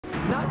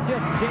Not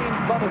just James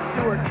Bubba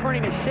Stewart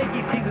turning a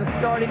shaky season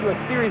start into a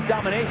series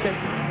domination,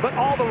 but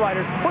all the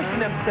riders pushing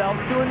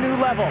themselves to a new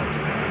level.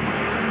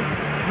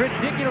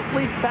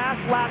 Ridiculously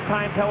fast lap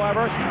times,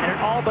 however, and an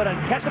all but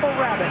uncatchable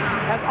rabbit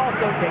has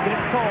also taken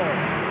its toll.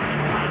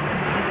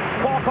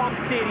 Qualcomm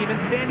Stadium in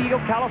San Diego,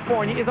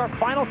 California is our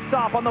final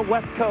stop on the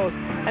West Coast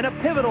and a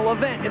pivotal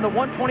event in the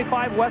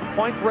 125 West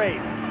Points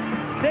race.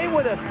 Stay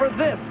with us for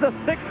this, the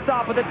 6th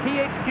stop of the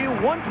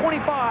THQ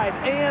 125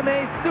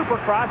 AMA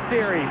Supercross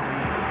Series.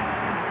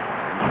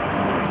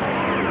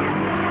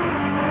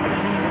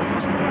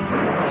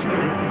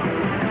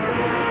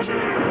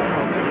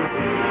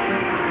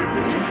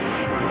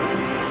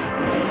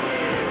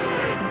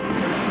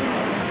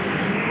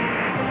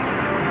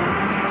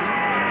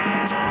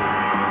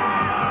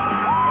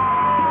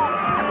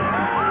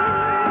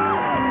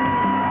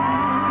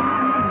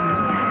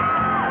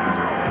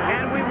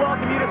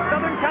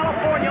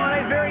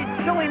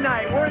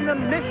 We're in the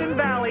Mission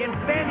Valley in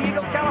San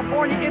Diego,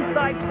 California,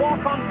 inside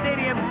Qualcomm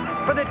Stadium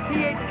for the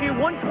THQ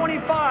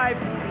 125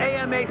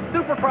 AMA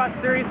Supercross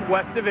Series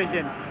West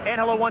Division. And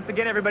hello once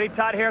again, everybody.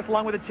 Todd Harris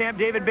along with the champ,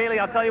 David Bailey.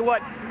 I'll tell you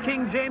what,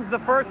 King James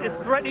I is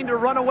threatening to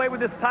run away with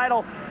this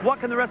title.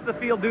 What can the rest of the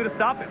field do to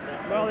stop him?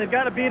 Well, they've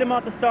got to beat him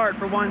off the start,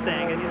 for one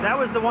thing. And that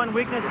was the one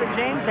weakness that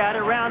James had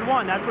at round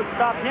one. That's what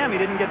stopped him. He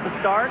didn't get the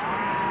start.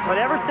 But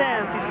ever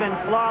since, he's been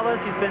flawless,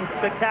 he's been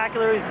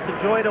spectacular, he's just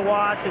a joy to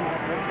watch. And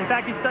in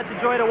fact, he's such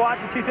a joy to watch.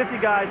 The 250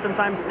 guys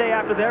sometimes stay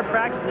after their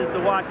practices to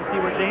watch and see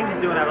what James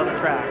is doing out on the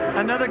track.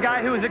 Another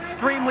guy who is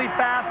extremely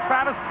fast,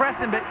 Travis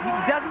Preston, but he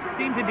doesn't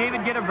seem to,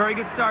 David, get a very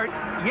good start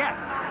yet.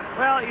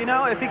 Well, you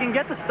know, if he can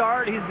get the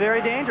start, he's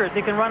very dangerous.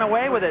 He can run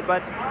away with it.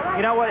 But,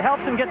 you know, what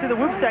helps him get through the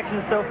whoop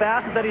section so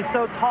fast is that he's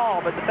so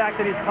tall. But the fact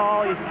that he's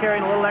tall, he's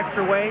carrying a little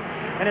extra weight,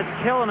 and it's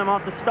killing him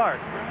off the start.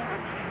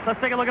 Let's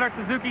take a look at our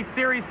Suzuki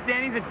Series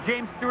standings. It's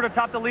James Stewart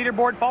atop the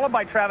leaderboard, followed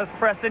by Travis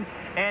Preston,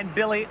 and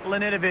Billy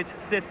Laninovich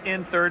sits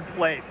in 3rd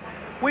place.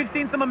 We've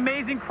seen some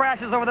amazing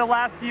crashes over the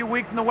last few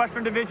weeks in the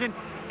Western Division.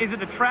 Is it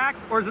the tracks,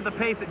 or is it the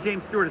pace that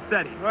James Stewart is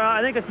setting? Well,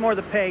 I think it's more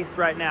the pace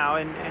right now,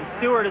 and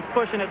Stewart is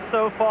pushing it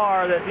so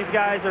far that these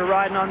guys are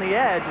riding on the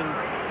edge, and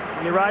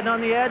when you're riding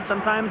on the edge,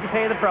 sometimes you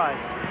pay the price.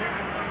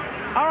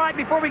 All right,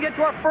 before we get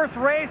to our first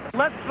race,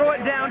 let's throw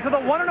it down to the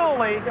one and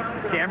only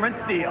Cameron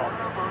Steele.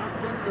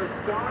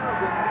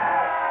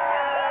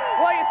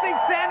 Well, you think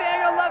San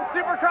Diego loves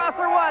Supercross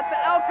or what?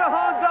 The El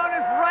Cajon Zone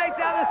is right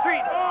down the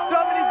street. So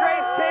many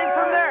greats came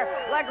from there,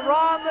 like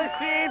Ron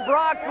Lachine,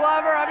 Brock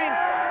Glover. I mean,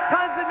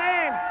 tons of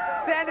names.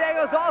 San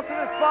Diego's also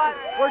the spot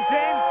where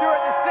James Stewart,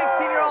 the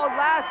 16-year-old,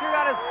 last year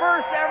got his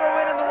first ever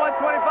win in the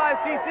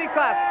 125cc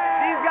class.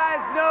 These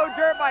guys know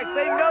dirt bikes.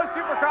 They know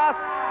Supercross.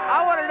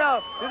 I want to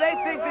know, do they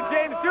think that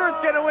James Stewart's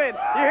going to win?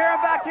 You hear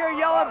him back here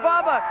yelling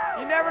Bubba.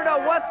 You never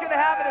know what's going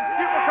to happen in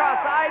Supercross.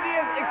 The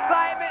idea is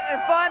excitement and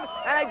fun,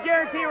 and I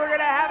guarantee we're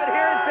going to have it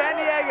here in San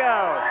Diego.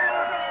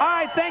 All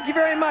right, thank you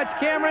very much,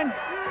 Cameron.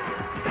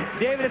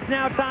 David, it's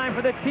now time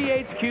for the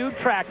THQ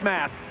track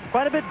math.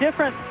 Quite a bit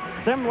different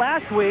than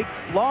last week.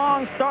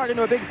 Long start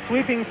into a big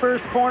sweeping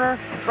first corner,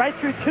 right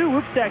through 2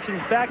 whoop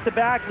sections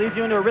back-to-back, leads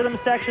you into a rhythm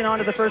section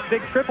onto the first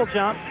big triple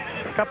jump.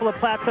 A couple of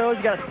plateaus,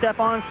 you got to step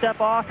on,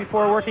 step off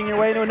before working your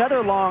way into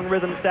another long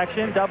rhythm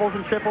section, doubles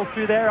and triples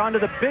through there, onto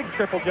the big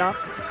triple jump,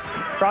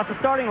 across the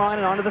starting line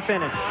and onto the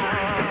finish.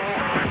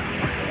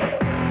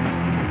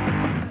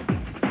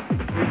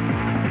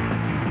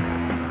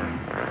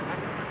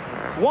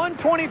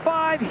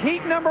 .125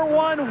 heat number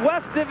 1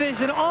 West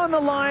Division on the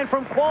line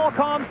from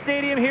Qualcomm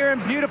Stadium here in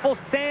beautiful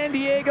San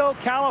Diego,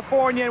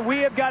 California. And we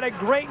have got a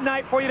great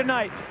night for you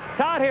tonight.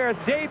 Todd Harris,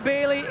 Dave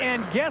Bailey,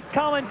 and guest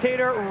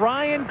commentator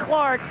Ryan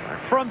Clark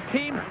from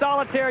Team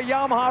Solitaire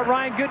Yamaha.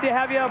 Ryan, good to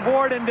have you on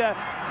board, and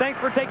thanks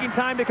for taking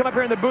time to come up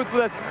here in the booth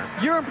with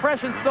us. Your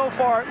impressions so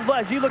far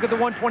as you look at the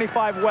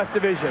 125 West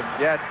Division?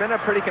 Yeah, it's been a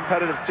pretty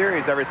competitive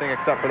series, everything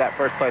except for that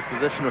first place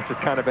position, which has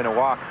kind of been a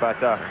walk.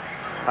 But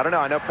I don't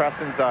know. I know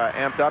Preston's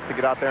amped up to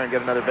get out there and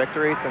get another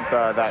victory since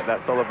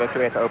that solo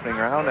victory at the opening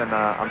round, and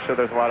I'm sure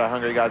there's a lot of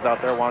hungry guys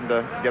out there wanting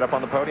to get up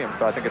on the podium.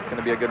 So I think it's going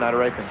to be a good night of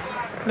racing.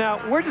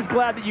 Now, we're just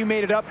glad that you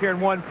made it up here in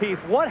one piece.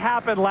 What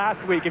happened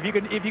last week? If you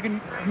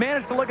can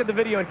manage to look at the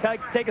video and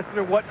take us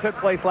through what took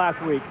place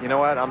last week. You know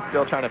what? I'm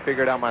still trying to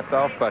figure it out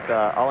myself, but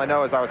all I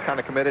know is I was kind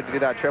of committed to do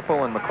that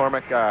triple, and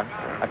McCormick,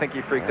 I think he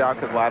freaked out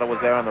because Lytle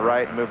was there on the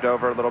right and moved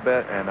over a little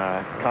bit, and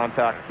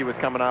contact, he was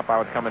coming up, I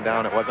was coming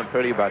down. It wasn't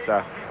pretty, but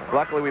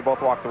luckily we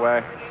both walked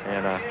away,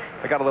 and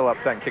I got a little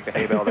upset and kicked the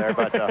hay bale there,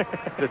 but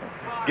just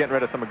getting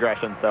rid of some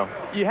aggression. So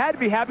you had to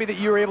be happy that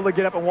you were able to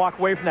get up and walk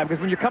away from that, because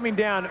when you're coming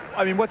down,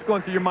 I mean, what's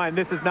going through your mind?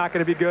 This is not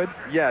going to be good?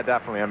 Yeah,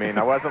 definitely. I mean,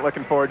 I wasn't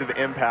looking forward to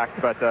the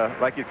impact, but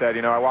like you said,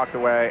 you know, I walked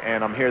away,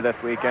 and I'm here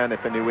this weekend.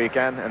 It's a new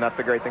weekend, and that's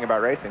the great thing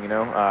about racing, you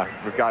know.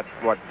 We've got,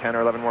 what, 10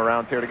 or 11 more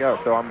rounds here to go,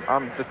 so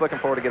I'm just looking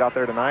forward to get out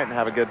there tonight and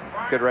have a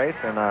good race,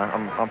 and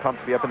I'm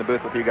pumped to be up in the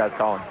booth with you guys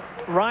calling.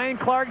 Ryan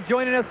Clark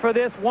joining us for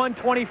this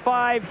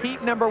 125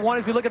 heat number 1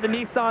 as we look at the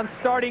Nissan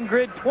starting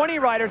grid. 20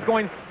 riders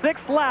going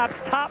 6 laps,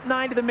 top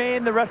 9 to the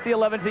main, the rest of the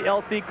 11 to the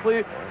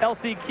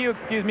LCQ,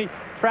 excuse me.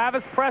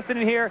 Travis Preston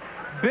in here.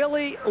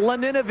 Billy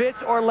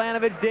Laninovich or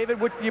Laninovich. David,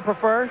 which do you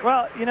prefer?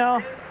 Well, you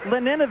know,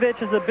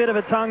 Laninovich is a bit of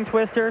a tongue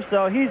twister,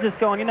 so he's just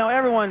going, you know,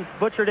 everyone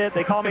butchered it.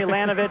 They call me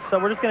Laninovich, so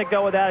we're just going to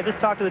go with that. I just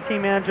talked to the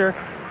team manager,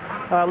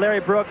 Larry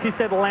Brooks. He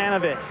said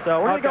Laninovich, so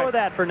we're going to go with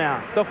that for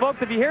now. So,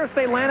 folks, if you hear us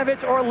say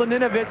Laninovich or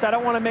Laninovich, I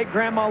don't want to make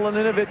Grandma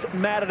Laninovich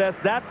mad at us.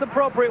 That's the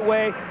appropriate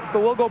way,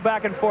 but we'll go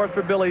back and forth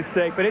for Billy's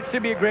sake. But it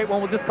should be a great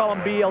one. We'll just call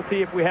him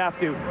BLT if we have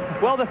to.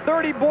 Well, the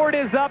 30 board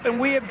is up, and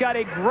we have got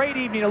a great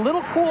evening. A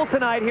little cool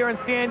tonight here in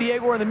San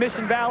Diego. We're in the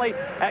Mission Valley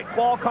at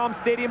Qualcomm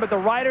Stadium, but the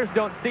riders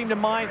don't seem to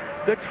mind.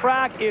 The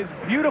track is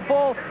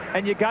beautiful,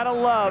 and you got to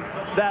love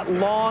that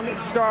long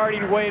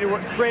starting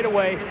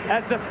straightaway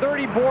as the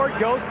 30 board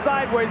goes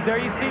sideways. There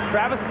you see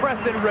Travis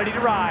Preston ready to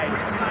ride.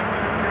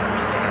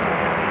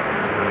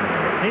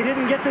 He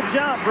didn't get the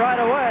jump right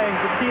away. You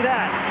can see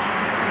that.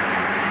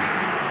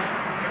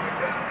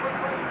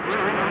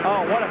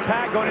 Oh, what a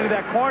pack going into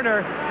that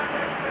corner.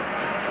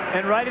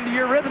 And right into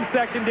your rhythm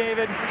section,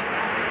 David.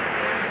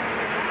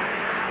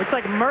 Looks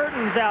like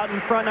Mertens out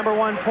in front, number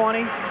 120.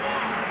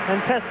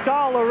 And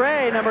Pascal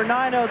Leray, number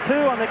 902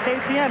 on the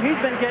KTM. He's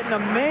been getting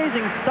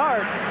amazing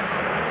starts.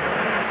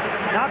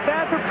 Not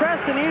bad for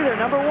Preston either.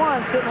 Number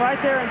 1 sitting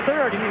right there in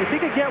third. If he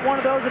could get one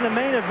of those in the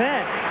main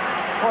event,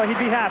 boy, he'd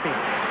be happy.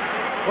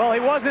 Well,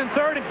 he was in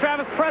third, and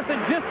Travis Preston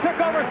just took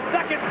over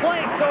second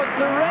place. So it's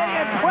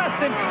Leray and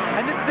Preston,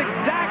 and this is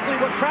exactly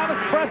what Travis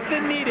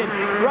Preston needed.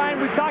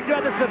 Ryan, we talked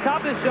about this at the top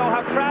of the show,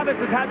 how Travis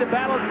has had to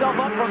battle himself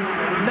up from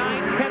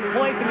 9th, 10th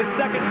place into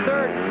second,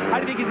 third. How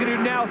do you think he's going to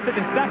do now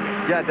sitting in second?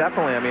 Yeah,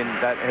 definitely. I mean,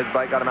 his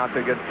bike got him out to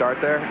a good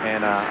start there,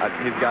 and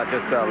he's got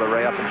just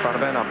Leray up in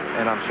front of him,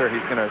 and I'm sure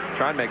he's going to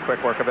try and make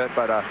quick work of it.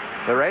 But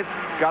Leray's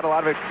got a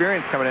lot of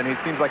experience coming in. He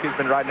seems like he's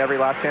been riding every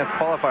last chance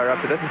qualifier up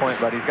to this point,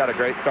 but he's got a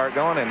great start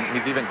going, and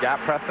he's even gap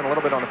Preston a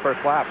little bit on the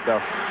first lap,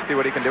 so see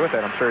what he can do with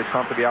it. I'm sure he's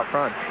pumped to be out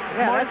front.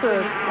 Yeah,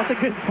 that's a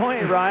good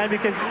point, Ryan,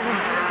 because,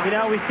 you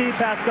know, we see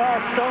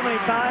Pascal so many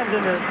times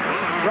in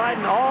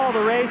riding all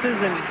the races,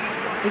 and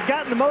he's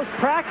gotten the most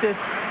practice,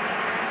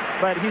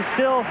 but he's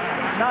still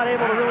not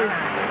able to really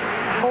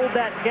hold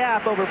that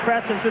gap over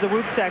Preston through the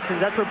whoop sections.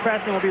 That's where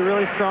Preston will be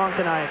really strong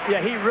tonight.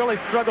 Yeah, he really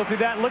struggled through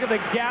that. And look at the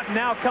gap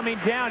now coming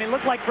down. It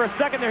looked like for a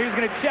second there he was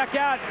going to check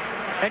out.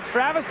 And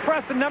Travis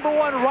Preston, number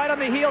 1, right on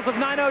the heels of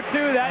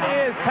 902. That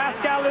is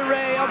Pascal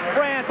Leray of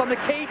France on the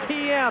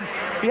KTM.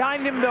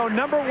 Behind him, though,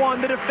 number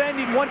 1, the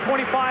defending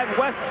 125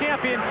 West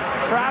champion,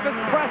 Travis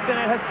Preston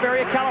at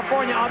Hesperia,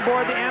 California, on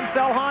board the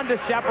Amstel Honda,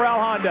 Chaparral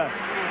Honda.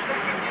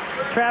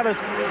 Travis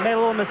made a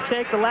little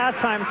mistake the last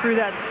time through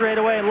that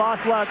straightaway and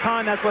lost a lot of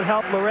time. That's what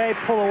helped Leray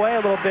pull away a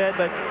little bit,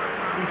 but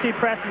you see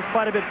Preston's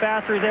quite a bit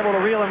faster. He's able to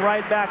reel him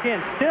right back in.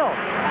 Still,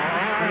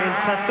 I mean,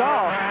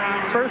 Pascal,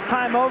 first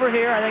time over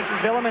here, I think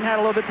Villeman had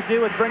a little bit to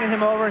do with bringing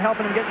him over and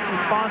helping him get some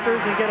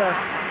sponsors and get a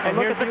and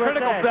look here's at the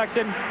critical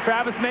section.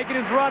 Travis making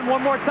his run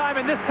one more time,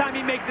 and this time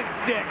he makes it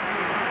stick.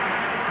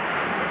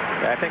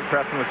 Yeah, I think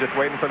Preston was just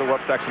waiting for the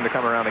whoop section to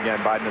come around again,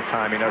 biding his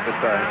time. He knows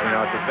it's a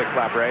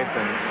 6-lap race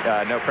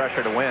and no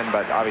pressure to win,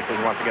 but obviously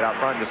he wants to get out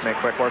front and just make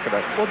quick work of it.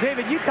 Well,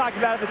 David, you talked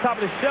about at the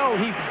top of the show,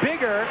 he's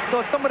bigger,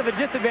 so it's somewhat of a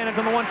disadvantage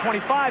on the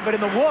 125, but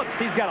in the whoops,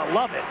 he's got to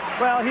love it.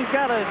 Well, he's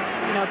got to,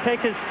 you know, take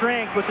his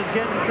strength, which is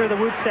getting through the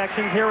whoop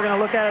sections. Here we're going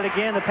to look at it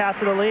again, the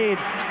path to the lead.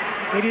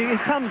 He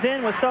comes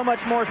in with so much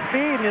more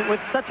speed, and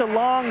with such a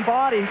long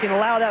body, he can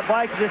allow that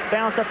bike to just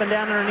bounce up and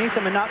down underneath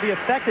him and not be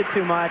affected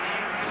too much.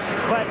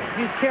 But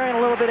he's carrying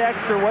a little bit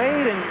extra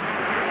weight, and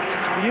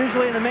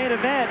usually in the main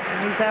event,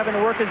 he's having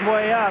to work his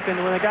way up. And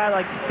when a guy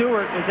like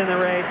Stewart is in the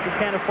race, you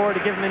can't afford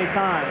to give him any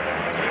time.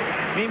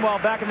 Meanwhile,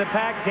 back in the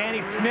pack,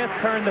 Danny Smith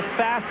turned the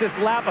fastest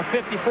lap of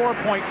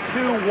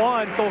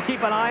 54.21, so we'll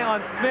keep an eye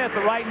on Smith.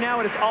 But right now,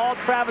 it is all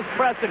Travis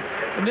Preston.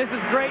 And this is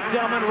great,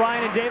 gentlemen,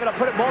 Ryan and David. I'll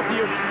put it both of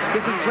you.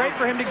 This is great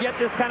for him to get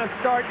this kind of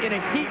start in a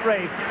heat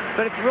race,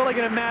 but it's really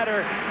going to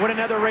matter when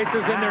another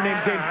racer's in there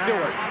named James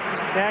Stewart.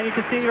 Yeah, and you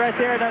can see right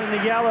there down in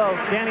the yellow,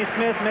 Danny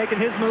Smith making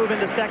his move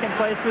into second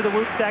place through the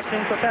whoop section.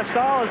 So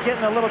Pascal is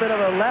getting a little bit of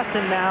a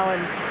lesson now and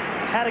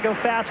had to go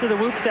fast through the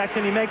whoop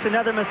section. He makes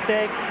another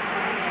mistake.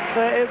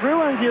 It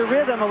ruins your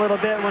rhythm a little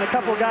bit when a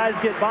couple guys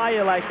get by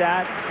you like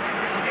that.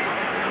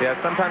 Yeah,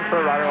 sometimes for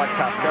a rider like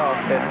Pascal,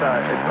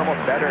 it's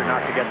almost better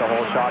not to get the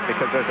whole shot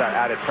because there's that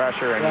added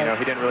pressure, and, you know,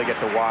 he didn't really get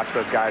to watch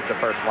those guys the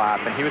first lap,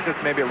 and he was just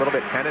maybe a little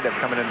bit tentative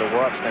coming into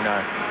whoops, and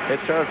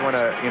it shows when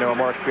a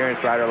more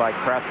experienced rider like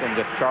Preston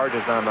just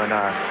charges him, and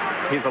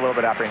he's a little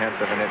bit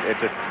apprehensive, and it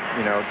just,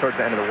 towards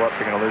the end of the whoops,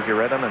 you're going to lose your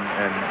rhythm,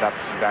 and that's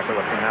exactly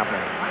what's going to happen.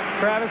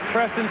 Travis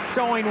Preston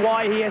showing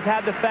why he has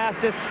had the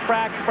fastest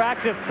track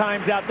practice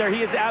times out there.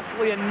 He is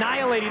absolutely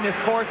annihilating this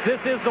course. This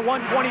is the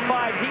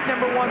 125, heat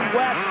number 1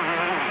 West.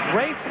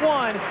 Race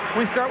 1,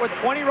 we start with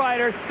 20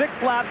 riders,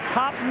 6 laps,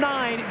 top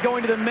 9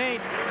 going to the main.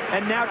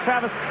 And now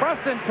Travis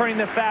Preston turning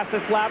the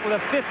fastest lap with a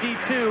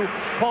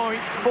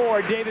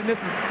 52.4. David, this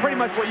is pretty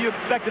much what you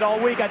expected all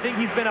week. I think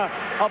he's been a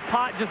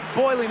pot just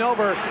boiling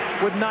over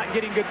with not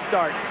getting good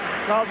starts.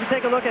 Well, if you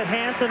take a look at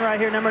Hansen right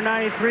here, number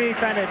 93,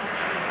 trying to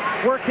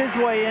work his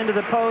way into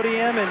the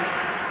podium, and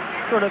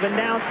sort of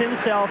announce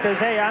himself as,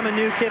 hey, I'm a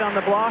new kid on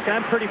the block, and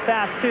I'm pretty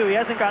fast, too. He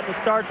hasn't gotten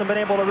the starts and been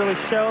able to really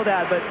show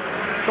that. But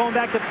going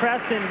back to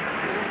Preston,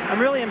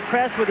 I'm really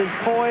impressed with his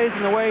poise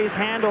and the way he's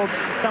handled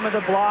some of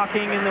the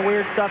blocking and the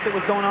weird stuff that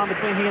was going on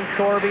between he and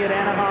Sorby at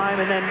Anaheim,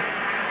 and then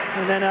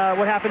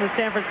what happened in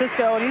San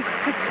Francisco. And he's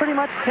just pretty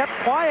much kept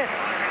quiet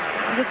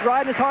and just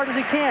riding as hard as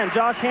he can.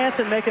 Josh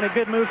Hansen making a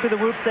good move through the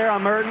whoops there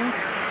on Mertens.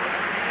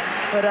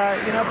 But,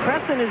 you know,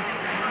 Preston is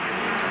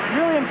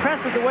really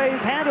impressed with the way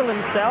he's handled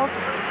himself.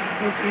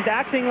 He's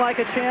acting like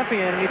a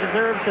champion, and he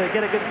deserves to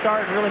get a good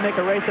start and really make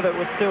a race of it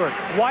with Stewart.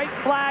 White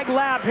flag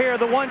lap here,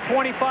 the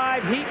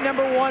 125, heat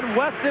number 1,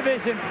 West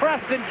Division.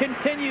 Preston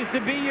continues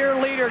to be your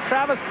leader.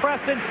 Travis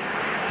Preston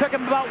took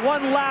him about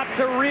 1 lap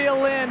to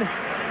reel in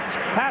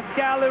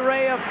Pascal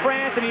Louret of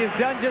France, and he has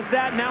done just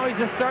that. Now he's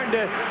just starting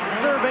to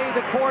survey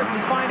the course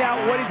and find out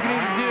what he's going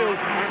to do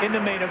in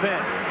the main event.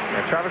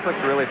 Yeah, Travis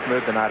looks really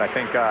smooth tonight. I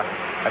think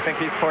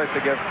he's poised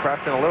to give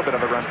Preston a little bit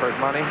of a run for his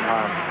money.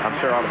 I'm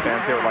sure all the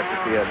fans here would like to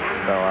see it.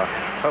 So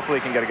hopefully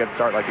he can get a good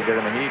start like he did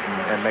in the heat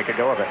and make a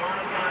go of it.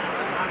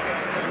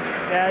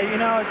 Yeah, you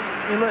know,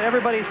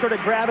 everybody sort of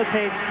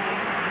gravitates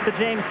to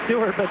James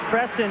Stewart, but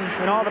Preston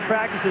in all the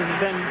practices has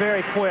been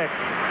very quick.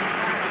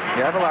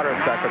 Yeah, I have a lot of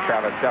respect for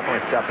Travis.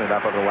 Definitely stepping it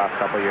up over the last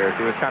couple of years.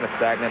 He was kind of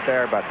stagnant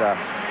there, but I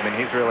mean,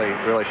 he's really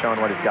showing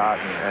what he's got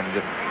and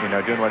just, you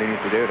know, doing what he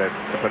needs to do to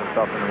put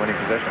himself in a winning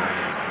position.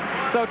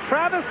 So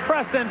Travis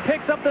Preston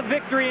picks up the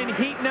victory in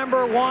heat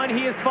number 1.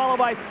 He is followed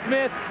by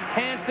Smith,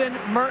 Hansen,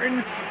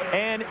 Mertens,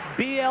 and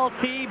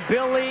BLT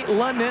Billy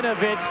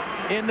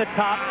Laninovich in the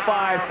top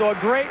 5. So a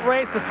great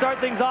race to start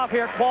things off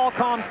here at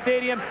Qualcomm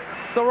Stadium.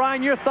 So,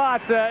 Ryan, your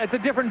thoughts? It's a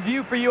different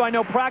view for you. I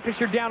know practice,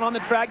 you're down on the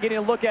track getting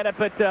a look at it,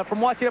 but from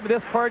watching it with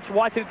this perch,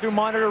 watching it through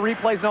monitor,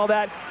 replays and all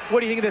that,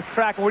 what do you think of this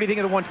track, and what do you think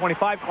of the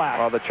 125 class?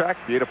 Well, the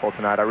track's beautiful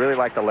tonight. I really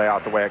like the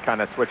layout, the way it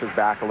kind of switches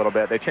back a little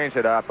bit. They changed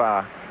it up.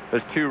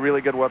 There's 2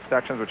 really good whoop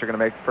sections, which are going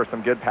to make for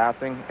some good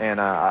passing, and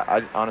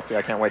honestly,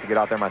 I can't wait to get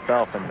out there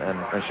myself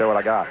and show what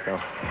I got. So.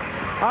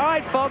 All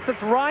right, folks,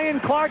 it's Ryan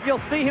Clark.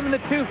 You'll see him in the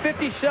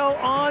 250 show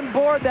on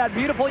board that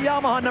beautiful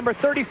Yamaha number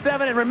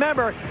 37. And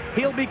remember,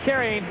 he'll be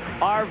carrying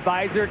our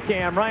visor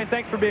cam. Ryan,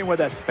 thanks for being with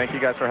us. Thank you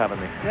guys for having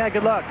me. Yeah,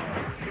 good luck.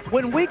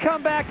 When we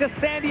come back to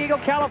San Diego,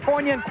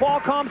 California and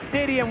Qualcomm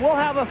Stadium, we'll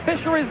have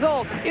official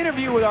results,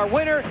 interview with our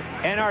winner,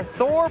 and our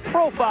Thor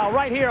profile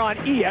right here on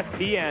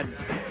ESPN.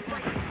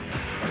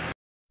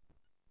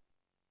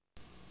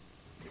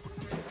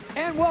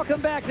 And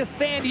welcome back to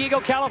San Diego,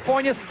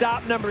 California,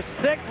 stop number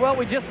 6. Well,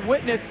 we just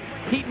witnessed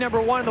heat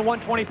number 1 in the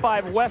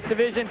 125 West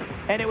Division,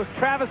 and it was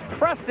Travis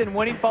Preston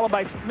winning, followed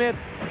by Smith,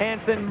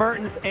 Hansen,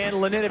 Mertens, and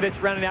Laninovich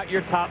rounding out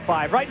your top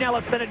 5. Right now,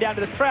 let's send it down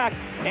to the track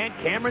and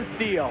Cameron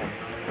Steele.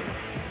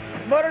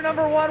 Motor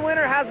number 1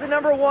 winner has the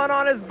number 1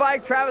 on his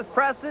bike, Travis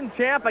Preston.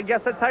 Champ, I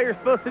guess that's how you're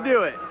supposed to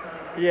do it.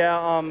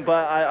 Yeah,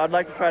 but I'd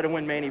like to try to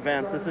win main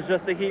events. This is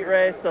just a heat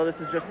race, so this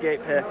is just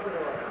gate pick.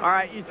 All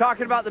right, you're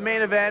talking about the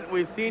main event.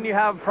 We've seen you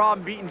have a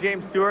problem beating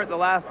James Stewart the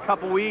last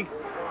couple weeks.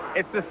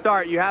 It's the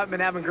start. You haven't been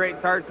having great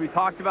starts. We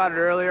talked about it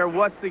earlier.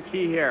 What's the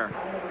key here?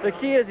 The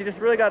key is you just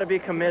really got to be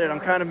committed. I'm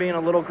kind of being a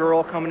little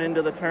girl coming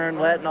into the turn,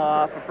 letting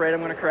off, afraid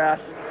I'm going to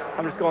crash.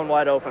 I'm just going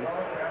wide open.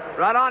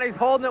 Right on, he's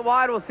holding it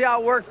wide. We'll see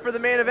how it works for the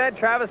main event.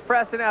 Travis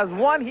Preston has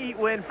 1 heat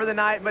win for the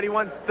night, but he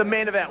wants the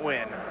main event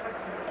win.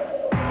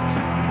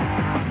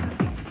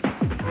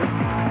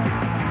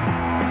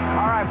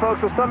 All right,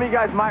 folks, well, some of you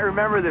guys might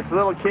remember this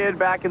little kid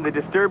back in the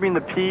Disturbing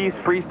the Peace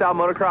freestyle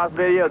motocross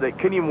video that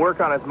couldn't even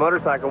work on his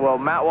motorcycle. Well,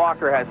 Matt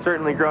Walker has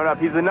certainly grown up.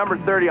 He's the number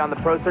 30 on the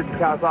Pro Circuit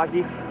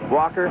Kawasaki.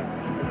 Walker,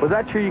 was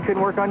that true you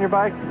couldn't work on your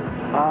bike?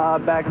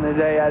 Back in the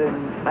day,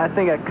 I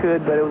think I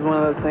could, but it was one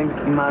of those things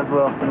you might as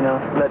well, you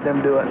know, let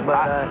them do it.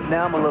 But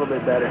now I'm a little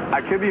bit better. I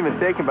could be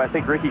mistaken, but I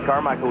think Ricky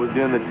Carmichael was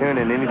doing the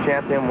tuning. Any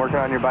chance of him working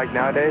on your bike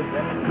nowadays?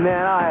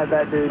 Man, I'll have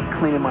that dude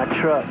cleaning my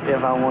truck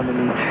if I wanted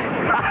him to.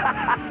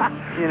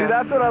 You know? Dude,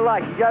 that's what I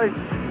like. You gotta,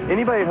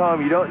 anybody at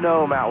home, you don't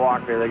know Matt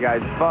Walker. The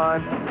guy's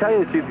fun. To tell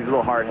you the truth, he's a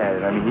little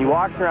hard-headed. I mean, he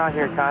walks around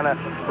here kind of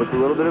with a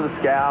little bit of a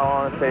scowl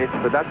on his face,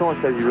 but that's only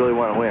because you really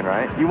want to win,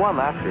 right? You won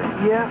last year.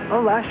 Yeah,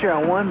 well, last year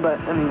I won, but,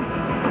 I mean,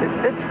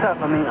 it's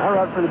tough. I mean, I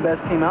ride for the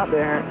best team out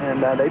there,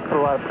 and they put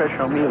a lot of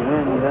pressure on me to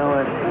win, you know,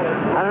 and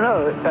I don't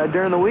know.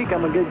 During the week,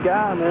 I'm a good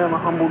guy. I mean, I'm a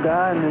humble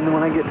guy, and then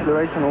when I get to the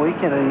race on the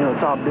weekend, you know,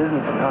 it's all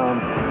business.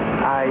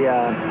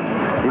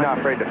 You're not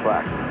afraid to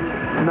flex.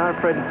 I'm not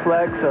afraid to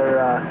flex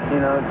or, you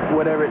know,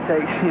 whatever it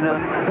takes, you know,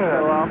 to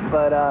go off.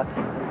 But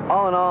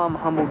all in all, I'm a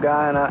humble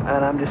guy, and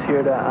I'm just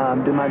here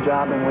to do my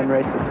job and win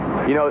races.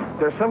 You know,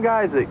 there's some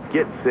guys that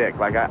get sick.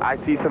 Like, I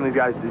see some of these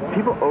guys,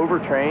 people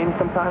overtrain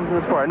sometimes in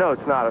the sport. I know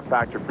it's not a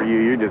factor for you.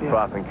 You're just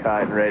buff and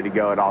cut and ready to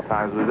go at all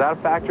times. Was that a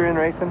factor in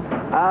racing?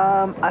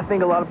 I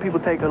think a lot of people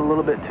take it a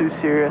little bit too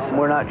serious.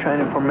 We're not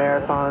training for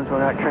marathons. We're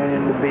not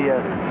training to be a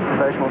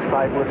professional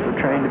cyclist. We're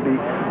trained to be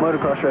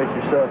motocross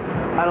racers. So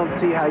I don't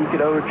see how you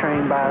could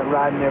overtrain by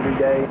riding every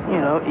day. You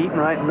know, eating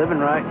right and living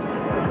right.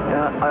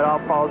 It all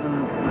falls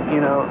in,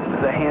 you know,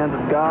 the hands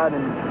of God,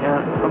 and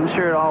I'm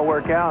sure it'll all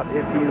work out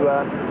if you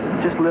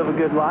just live a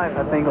good life.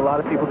 I think a lot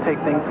of people take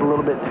things a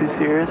little bit too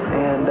serious,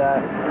 and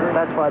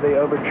that's why they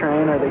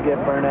overtrain or they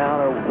get burnt out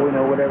or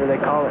whatever they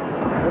call it.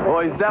 Well,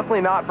 he's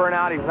definitely not burnt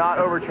out. He's not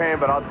overtrained,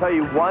 but I'll tell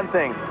you one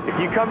thing. If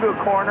you come to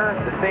a corner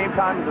at the same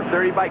time as the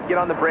 30 bike, get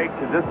on the brakes,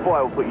 because this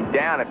boy will put you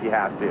down if you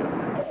have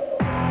to.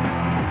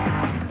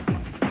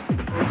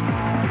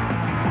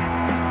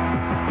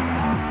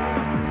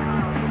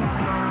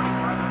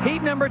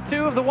 Heat number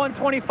 2 of the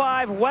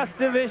 125 West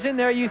Division.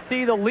 There you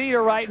see the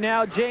leader right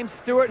now, James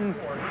Stewart, and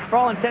for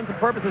all intents and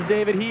purposes,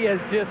 David, he has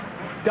just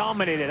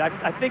dominated.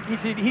 I think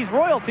he's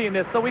royalty in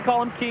this, so we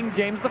call him King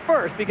James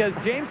I, because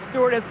James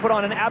Stewart has put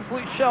on an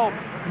absolute show.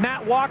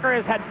 Matt Walker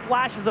has had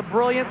flashes of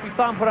brilliance. We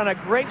saw him put on a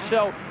great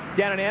show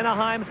down in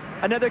Anaheim.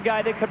 Another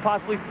guy that could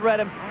possibly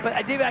threat him. But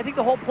David, I think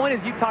the whole point,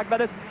 as you talked about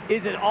this,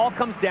 is it all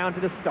comes down to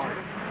the start.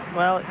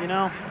 Well,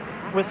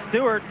 with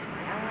Stewart,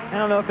 I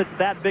don't know if it's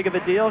that big of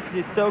a deal because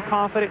he's so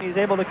confident and he's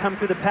able to come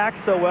through the pack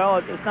so well.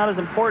 It's not as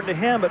important to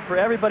him, but for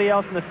everybody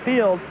else in the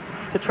field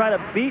to try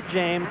to beat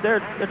James,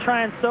 they're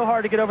trying so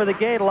hard to get over the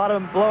gate. A lot of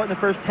them blow it in the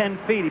first 10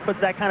 feet. He puts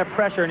that kind of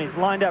pressure, and he's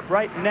lined up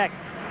right next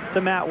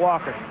to Matt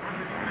Walker.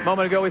 A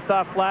moment ago, we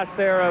saw a flash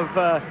there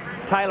of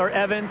Tyler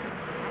Evans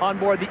on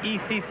board the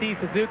ECC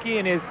Suzuki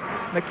and his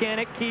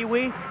mechanic,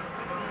 Kiwi,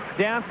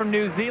 down from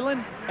New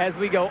Zealand. As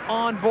we go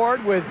on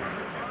board with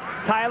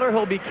Tyler,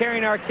 who'll be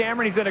carrying our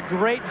camera, and he's done a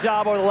great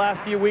job over the last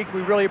few weeks.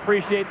 We really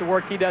appreciate the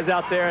work he does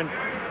out there, and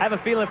I have a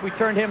feeling if we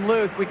turned him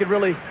loose, we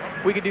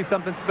could do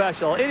something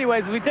special.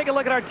 Anyways, as we take a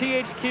look at our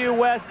THQ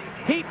West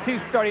Heat 2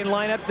 starting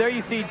lineups, there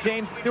you see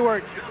James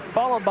Stewart,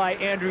 followed by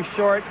Andrew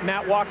Short.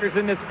 Matt Walker's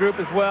in this group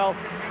as well.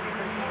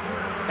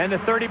 And the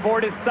 30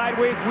 board is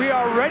sideways. We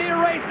are ready to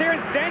race here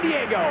in San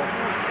Diego.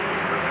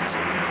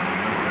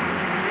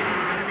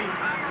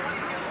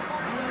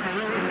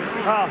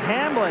 Oh,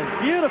 Hamblin,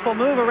 beautiful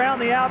move around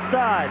the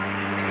outside.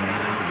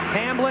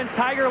 Hamblin,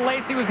 Tiger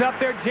Lacey was up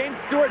there. James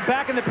Stewart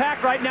back in the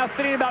pack right now,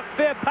 sitting about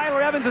 5th.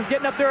 Tyler Evans is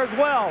getting up there as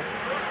well.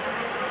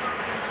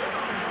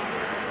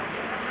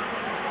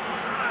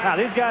 Now,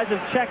 these guys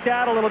have checked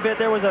out a little bit.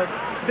 There was a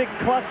big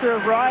cluster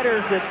of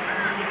riders that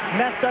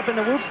messed up in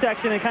the whoop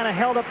section and kind of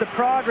held up the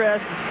progress.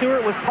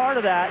 Stewart was part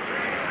of that.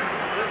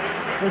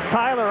 Was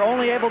Tyler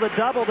only able to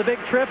double the big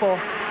triple.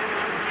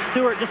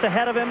 Stewart just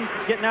ahead of him,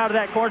 getting out of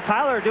that corner.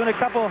 Tyler doing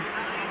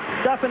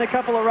stuffing a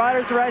couple of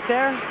riders right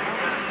there.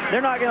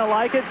 They're not going to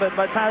like it, but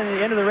by the time at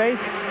the end of the race,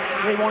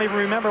 they won't even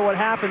remember what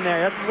happened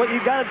there. That's what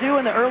you've got to do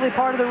in the early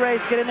part of the race.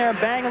 Get in there and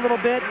bang a little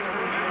bit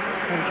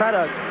and try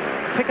to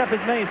pick up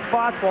as many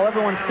spots while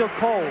everyone's still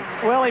cold.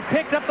 Well, he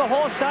picked up the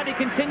whole shot. He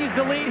continues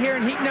to lead here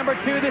in heat number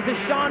 2. This is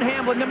Sean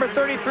Hamblin, number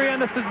 33 on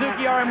the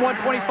Suzuki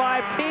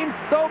RM125. Team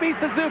Sorby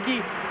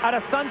Suzuki out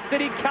of Sun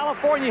City,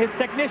 California. His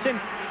technician,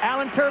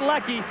 Alan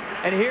Terlecki.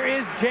 And here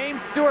is James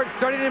Stewart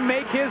starting to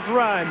make his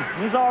run.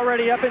 He's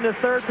already up into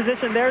 3rd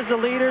position. There's the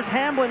leaders.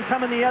 Hamblin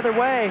coming the other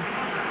way.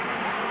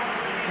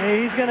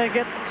 And he's going to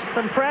get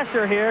some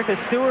pressure here because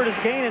Stewart is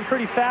gaining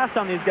pretty fast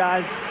on these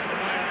guys.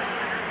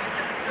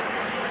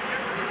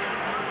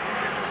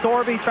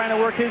 Sorby trying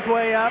to work his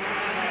way up.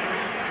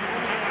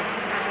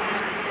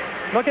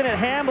 Looking at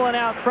Hamblin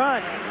out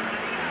front.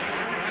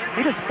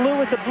 He just flew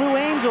with the Blue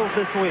Angels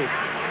this week.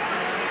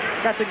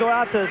 Got to go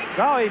out to,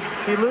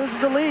 he loses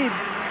the lead.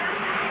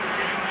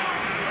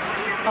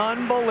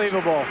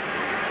 Unbelievable.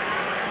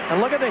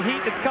 And look at the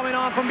heat that's coming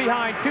on from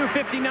behind.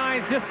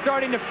 259 is just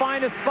starting to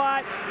find a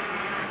spot.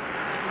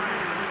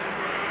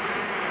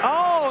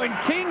 Oh, and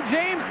King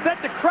James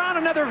set to crown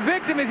another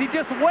victim as he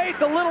just waits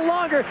a little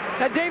longer.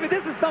 Now, David,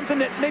 this is something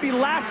that maybe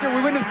last year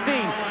we wouldn't have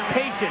seen.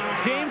 Patient.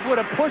 James would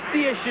have pushed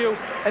the issue,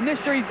 and this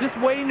year he's just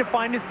waiting to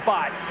find his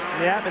spot.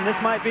 Yeah, and this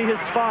might be his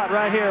spot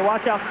right here.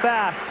 Watch how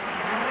fast.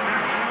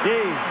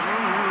 Geez.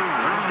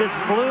 Just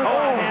blew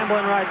by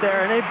Hamblin right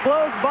there, and he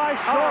blows by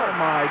short. Oh,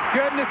 my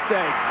goodness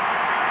sakes.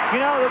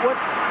 You know,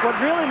 what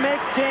really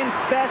makes James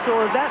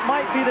special is that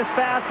might be the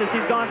fastest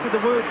he's gone through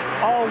the whoops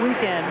all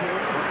weekend.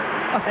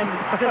 And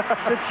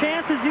the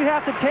chances you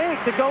have to take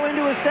to go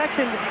into a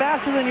section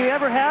faster than you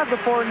ever have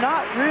before,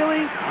 not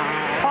really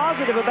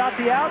positive about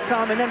the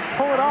outcome, and then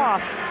pull it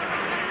off.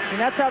 And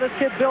that's how this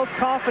kid builds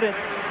confidence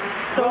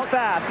so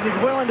fast.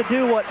 He's willing to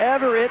do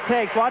whatever it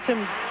takes. Watch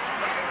him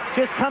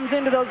just comes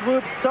into those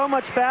whoops so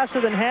much faster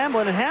than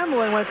Hamblin, and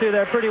Hamblin went through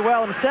there pretty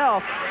well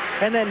himself,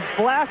 and then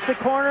blasts the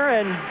corner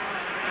and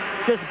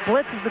just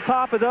blitzes the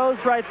top of those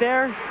right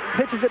there,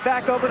 pitches it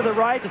back over to the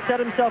right to set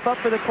himself up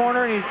for the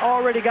corner, and he's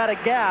already got a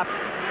gap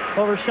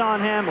over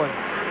Sean Hamblin.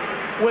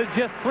 With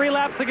just 3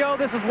 laps to go,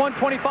 this is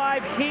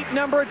 125, heat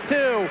number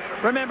 2.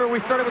 Remember,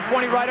 we started with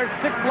 20 riders,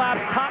 6 laps,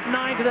 top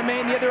 9 to the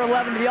main, the other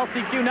 11 to the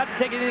LCQ. Not to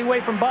take anything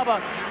away from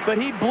Bubba, but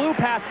he blew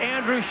past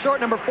Andrew Short,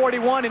 number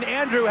 41, and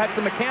Andrew had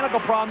some mechanical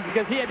problems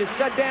because he had to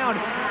shut down,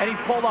 and he's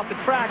pulled off the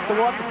track. So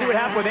we'll have to see what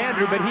happens with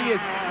Andrew, but he is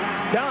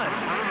done.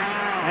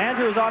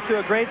 Andrew is off to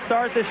a great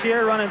start this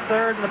year, running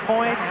 3rd in the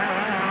points.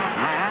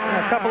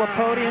 A couple of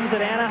podiums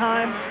at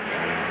Anaheim.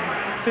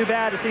 Too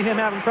bad to see him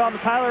having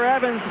problems. Tyler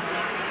Evans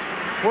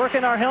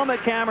working our helmet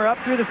camera up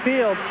through the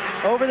field,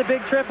 over the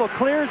big triple,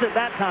 clears it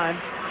that time.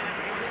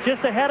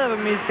 Just ahead of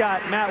him, he's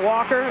got Matt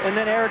Walker and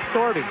then Eric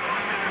Sorby.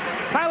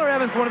 Tyler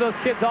Evans, one of those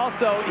kids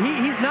also.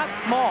 He's not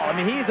small. I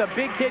mean, he's a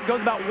big kid,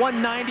 goes about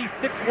 190,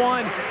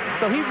 6'1".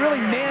 So he really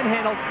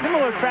manhandles,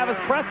 similar to Travis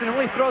Preston, and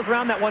really throws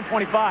around that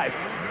 125.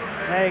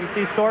 Hey, you can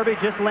see Sorby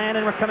just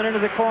landing. We're coming into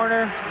the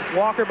corner.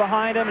 Walker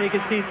behind him, and you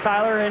can see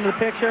Tyler into the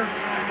picture.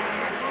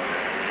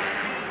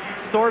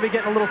 Sorby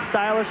getting a little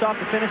stylish off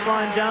the finish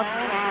line jump.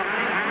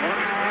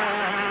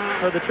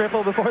 Or the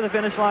triple before the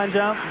finish line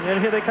jump.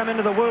 And here they come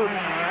into the whoop.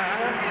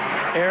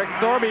 Eric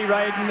Sorby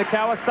riding the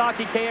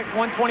Kawasaki KX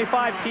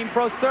 125 Team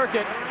Pro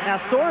Circuit. Now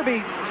Sorby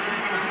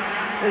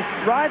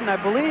is riding, I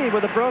believe,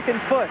 with a broken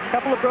foot. A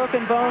couple of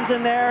broken bones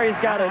in there.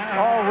 He's got it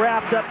all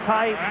wrapped up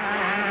tight.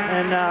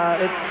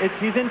 And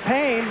he's in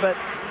pain, but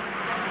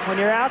when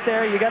you're out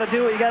there, you got to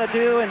do what you got to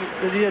do, and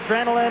the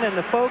adrenaline and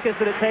the focus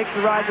that it takes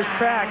to ride this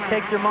track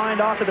takes your mind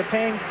off of the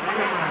pain.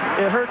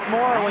 It hurts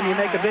more when you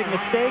make a big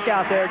mistake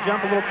out there,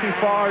 jump a little too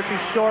far, too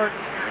short,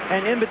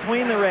 and in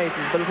between the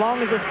races. But as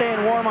long as they're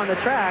staying warm on the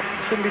track,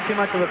 it shouldn't be too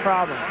much of a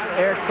problem.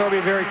 Eric Sorby,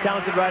 a very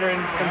talented rider, and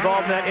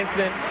involved in that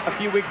incident a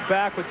few weeks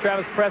back with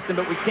Travis Preston,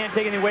 but we can't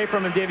take anything away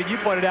from him, David. You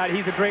pointed out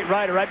he's a great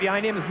rider. Right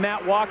behind him is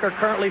Matt Walker,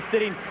 currently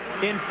sitting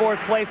in 4th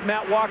place.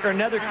 Matt Walker,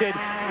 another kid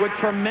with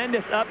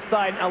tremendous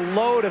upside and a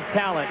load of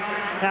talent.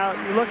 Now,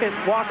 you look at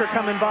Walker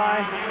coming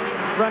by,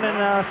 running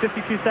a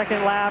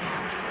 52-second lap.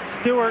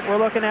 Stewart, we're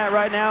looking at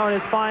right now in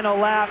his final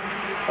lap,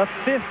 a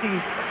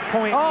 50.1.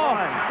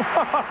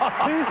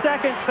 Oh. 2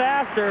 seconds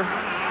faster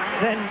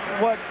than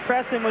what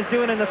Preston was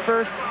doing in the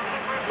first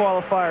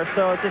qualifier.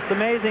 So it's just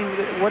amazing.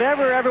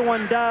 Whatever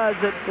everyone does,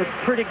 it's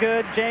pretty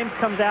good. James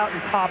comes out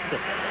and tops it.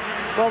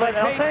 Well,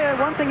 I'll tell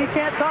you one thing you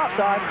can't top,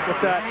 Todd.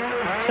 What's that?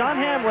 Sean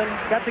Hamblin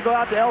got to go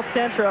out to El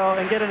Centro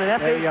and get in an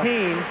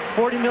F-18,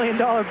 $40 million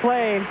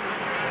plane,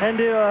 and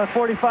do a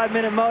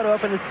 45-minute moto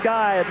up in the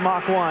sky at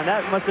Mach 1.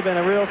 That must have been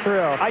a real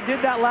thrill. I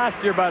did that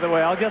last year, by the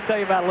way. I'll just tell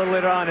you about it a little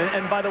later on.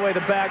 And by the way,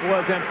 the bag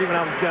was empty when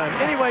I was done.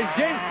 Anyways,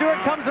 James Stewart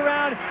comes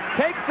around,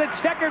 takes the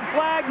checkered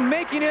flag,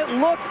 making it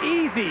look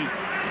easy.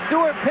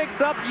 Stewart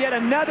picks up yet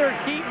another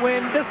heat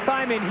win, this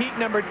time in heat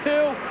number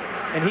 2.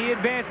 And he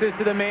advances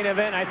to the main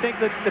event. I think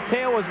that the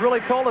tale was really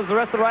told as the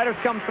rest of the riders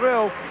come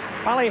through.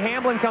 Finally,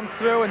 Hamblin comes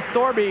through, and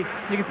Sorby,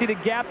 you can see the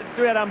gap that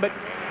Stewart had on, but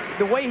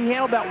the way he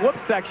handled that whoop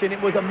section,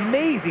 it was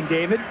amazing,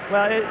 David.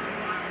 Well,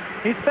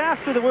 he's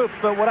fast through the whoops,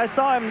 but what I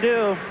saw him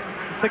do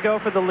to go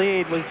for the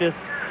lead was just,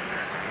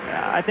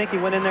 I think he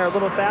went in there a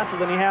little faster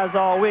than he has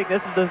all week.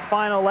 This is the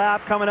final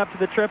lap coming up to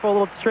the triple, a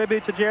little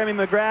tribute to Jeremy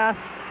McGrath,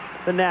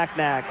 the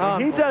knack-knack.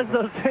 He does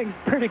those things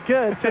pretty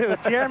good, too.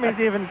 Jeremy's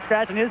even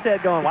scratching his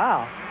head going,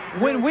 wow.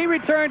 When we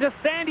return to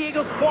San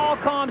Diego's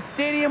Qualcomm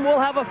Stadium,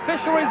 we'll have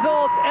official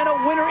results and a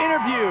winner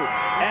interview,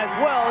 as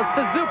well as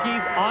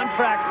Suzuki's on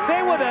track.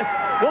 Stay with us.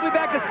 We'll be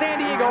back to San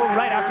Diego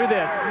right after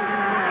this.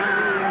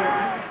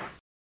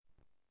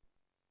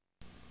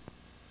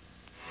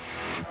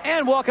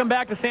 And welcome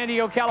back to San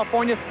Diego,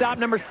 California. Stop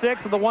number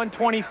 6 of the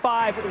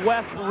 125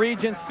 West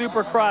Region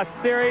Supercross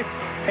Series.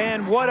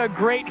 And what a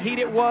great heat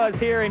it was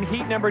here in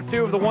heat number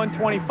 2 of the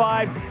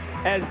 125s.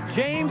 As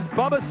James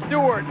Bubba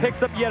Stewart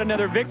picks up yet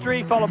another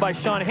victory, followed by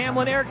Sean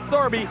Hamblin, Eric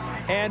Sorby,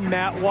 and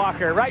Matt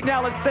Walker. Right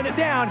now, let's send it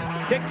down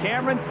to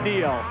Cameron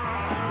Steele.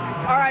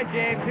 All right,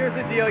 James, here's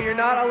the deal. You're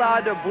not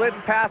allowed to blitz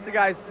past the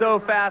guys so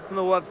fast in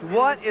the whoops.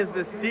 What is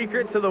the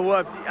secret to the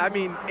whoops? I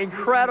mean,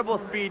 incredible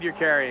speed you're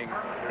carrying.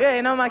 Yeah,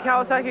 you know, my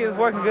Kawasaki is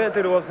working good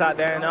through the whoops out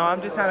there. You know,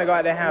 I'm just trying to go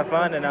out there and have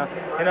fun. And,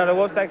 you know, the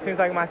whoop stack seems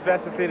like my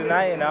specialty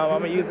tonight. You know,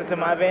 I'm going to use it to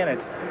my advantage.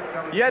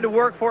 You had to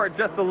work for it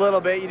just a little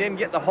bit. You didn't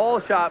get the whole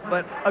shot,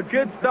 but a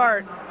good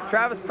start.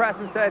 Travis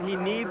Preston said he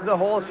needs the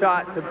whole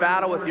shot to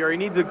battle with you, or he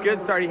needs a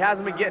good start. He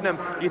hasn't been getting them.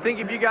 You think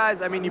if you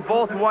guys, I mean, you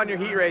both won your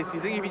heat race. You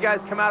think if you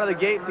guys come out of the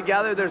gate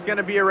together, there's going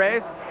to be a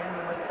race?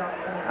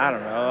 I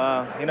don't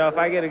know. You know, if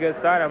I get a good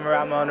start, I'm going to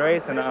ride my own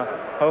race, and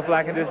hopefully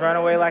I can just run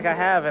away like I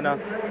have. And,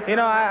 you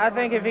know, I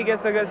think if he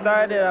gets a good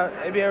start,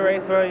 it'll be a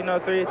race for, you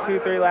know,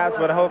 2-3 laps,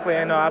 but hopefully,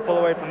 you know, I pull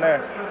away from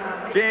there.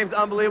 James,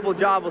 unbelievable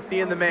job. We'll see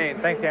you in the main.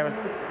 Thanks, Cameron.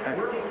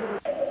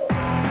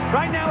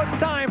 Right now it's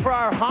time for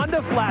our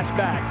Honda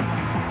flashback.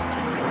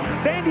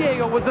 San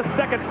Diego was the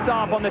second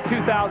stop on the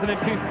 2002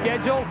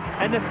 schedule,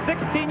 and the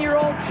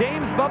 16-year-old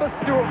James Bubba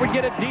Stewart would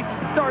get a decent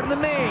start in the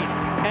main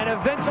and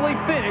eventually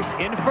finish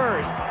in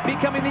first,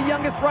 becoming the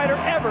youngest rider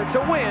ever to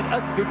win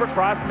a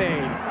Supercross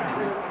main.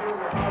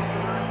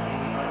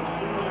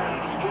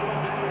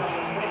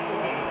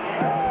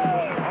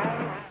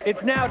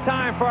 It's now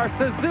time for our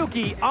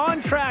Suzuki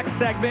on-track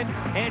segment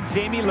and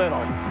Jamie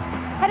Little.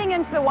 Heading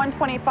into the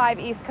 125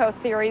 East Coast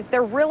Series,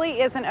 there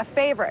really isn't a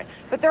favorite,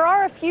 but there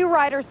are a few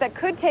riders that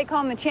could take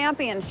home the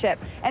championship,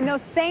 and those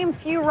same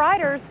few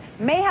riders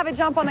may have a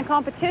jump on the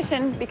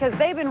competition because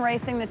they've been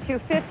racing the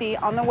 250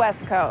 on the West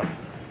Coast.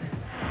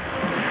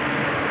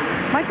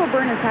 Michael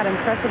Byrne has had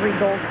impressive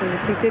results in the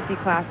 250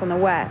 class on the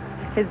West.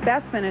 His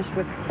best finish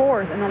was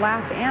 4th in the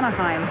last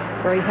Anaheim,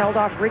 where he held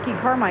off Ricky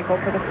Carmichael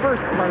for the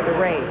first part of the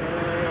race.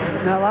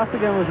 Now, last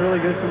weekend was really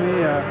good for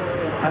me.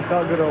 I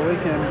felt good all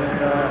weekend,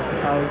 and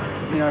I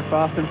was, you know,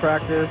 fast in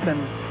practice, and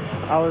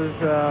I was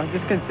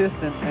just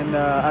consistent, and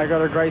I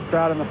got a great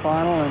start in the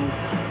final,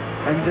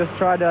 and just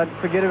tried to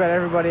forget about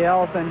everybody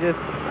else and just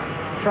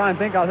try and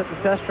think I was at the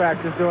test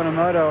track just doing a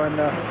moto, and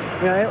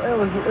you know, it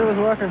was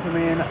working for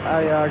me, and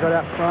I got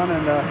out front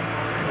and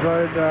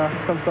rode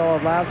some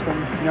solid laps,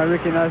 and you know,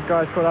 Ricky and those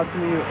guys caught up to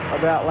me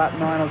about lap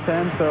 9 or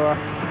 10, so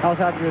I was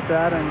happy with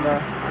that, and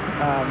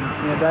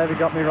you know, David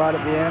got me right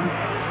at the end,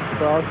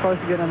 so I was close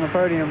to getting on the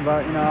podium,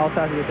 but you know, I was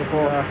happy with the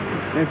fall.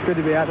 It's good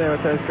to be out there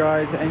with those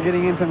guys and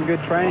getting in some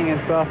good training and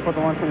stuff for the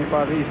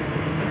 125 East.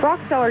 Brock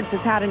Sellards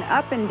has had an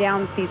up and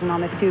down season on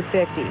the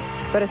 250,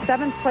 but a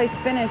 7th place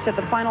finish at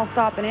the final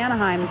stop in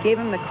Anaheim gave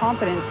him the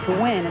confidence to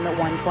win in the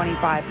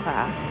 125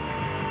 class.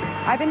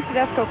 Ivan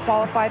Tedesco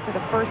qualified for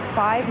the first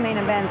 5 main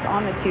events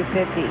on the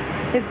 250.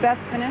 His best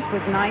finish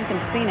was 9th in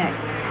Phoenix.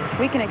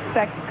 We can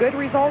expect good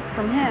results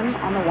from him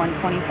on the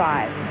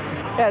 125.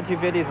 Yeah,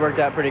 250s worked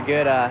out pretty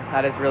good.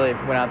 I just really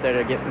went out there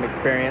to get some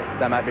experience.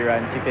 I might be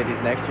riding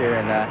 250s next year,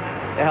 and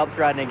it helps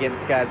riding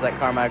against guys like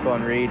Carmichael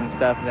and Reed and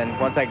stuff. And then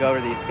once I go over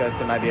to the East Coast,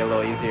 it might be a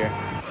little easier.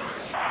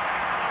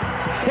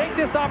 Take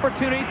this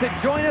opportunity to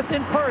join us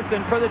in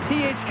person for the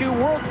THQ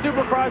World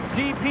Supercross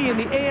GP in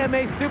the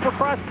AMA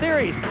Supercross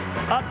Series.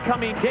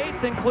 Upcoming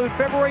dates include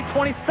February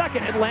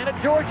 22nd, Atlanta,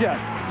 Georgia,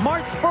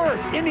 March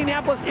 1st,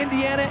 Indianapolis,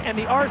 Indiana, and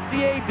the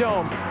RCA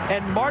Dome,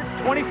 and March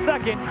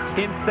 22nd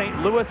in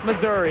St. Louis,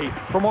 Missouri.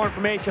 For more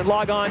information,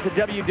 log on to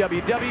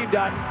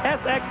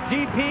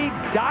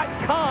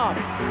www.sxgp.com.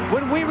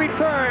 When we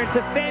return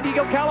to San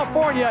Diego,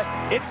 California,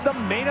 it's the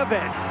main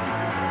event.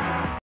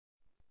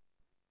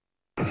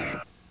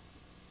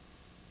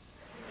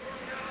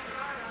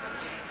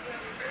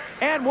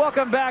 And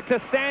welcome back to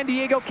San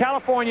Diego,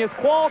 California's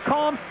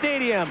Qualcomm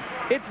Stadium.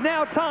 It's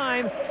now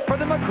time for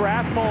the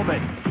McGrath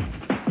moment.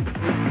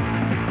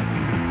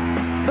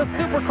 The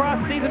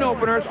Supercross season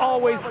opener is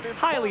always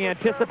highly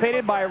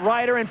anticipated by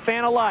rider and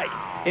fan alike.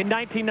 In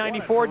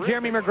 1994,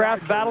 Jeremy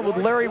McGrath battled with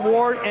Larry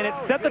Ward, and it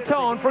set the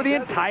tone for the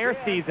entire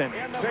season.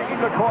 Taking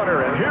the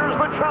corner, and here's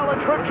the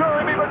challenge from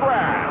Jeremy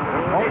McGrath.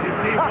 Oh, you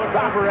see him look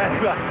over at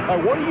him.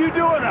 What are you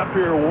doing up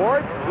here,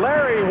 Ward?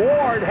 Larry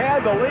Ward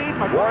had the lead.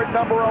 Ward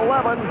number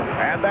 11,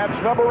 and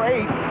that's number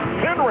 8.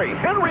 Henry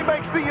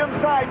makes the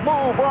inside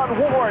move on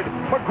Ward.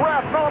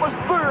 McGrath now is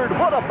 3rd.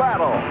 What a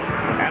battle.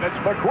 And it's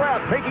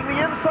McGrath taking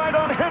the inside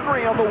on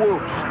Henry on the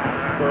whoops.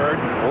 3rd,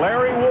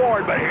 Larry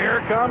Ward, but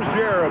here comes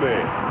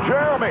Jeremy.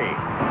 Jeremy,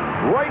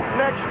 right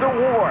next to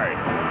Ward.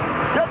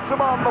 Gets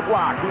him on the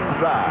block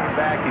inside.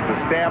 Back, he's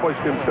established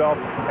himself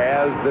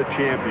as the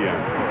champion.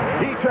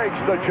 He takes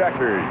the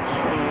checkers.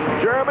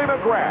 Jeremy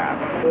McGrath.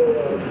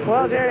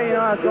 Well, Jerry, you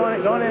know, I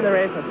was going in the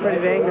race, I was pretty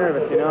dang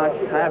nervous, you know, I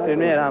have to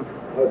admit. I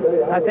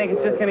think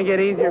it's just going to get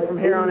easier from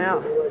here on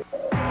out.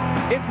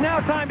 It's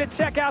now time to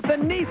check out the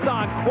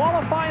Nissan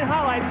qualifying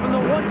highlights from the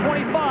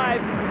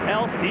 125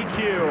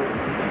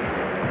 LCQ.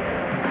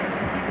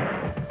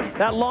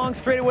 That long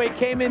straightaway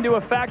came into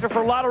a factor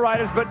for a lot of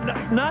riders, but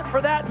not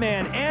for that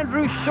man.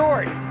 Andrew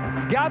Short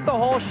got the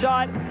whole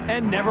shot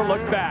and never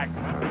looked back.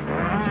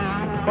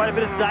 Quite a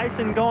bit of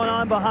Dyson going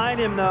on behind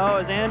him, though,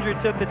 as Andrew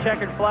took the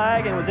checkered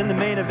flag and was in the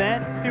main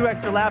event. A few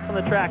extra laps on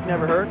the track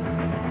never hurt.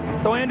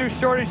 So Andrew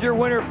Short is your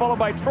winner, followed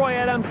by Troy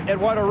Adams,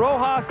 Eduardo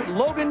Rojas,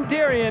 Logan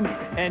Darien,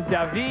 and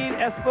David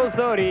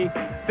Esposito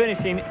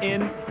finishing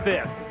in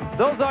 5th.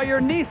 Those are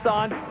your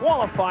Nissan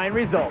qualifying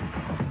results.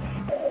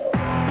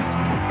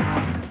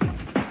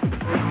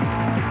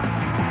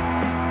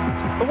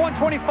 The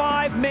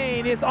 125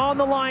 main is on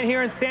the line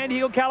here in San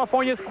Diego,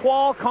 California's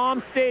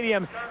Qualcomm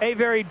Stadium. A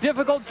very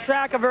difficult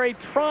track, a very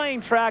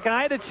trying track, and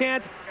I had the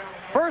chance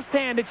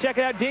firsthand to check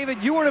it out.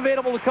 David, you weren't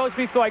available to coach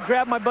me, so I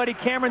grabbed my buddy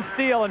Cameron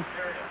Steele, and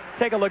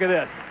take a look at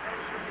this.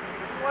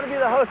 If you want to be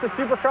the host of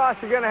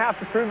Supercross, you're going to have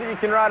to prove that you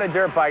can ride a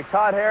dirt bike.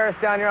 Todd Harris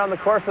down here on the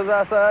course with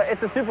us.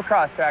 It's a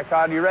Supercross track,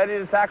 Todd. Are you ready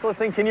to tackle this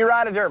thing? Can you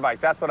ride a dirt bike?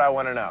 That's what I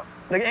want to know.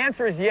 The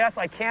answer is yes,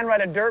 I can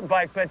ride a dirt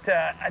bike, but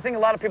I think a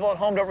lot of people at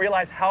home don't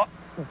realize how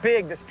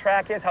big this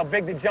track is, how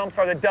big the jumps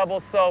are, the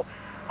doubles. So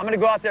I'm going to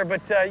go out there,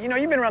 but you know,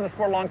 you've been around the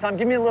sport a long time.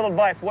 Give me a little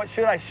advice. What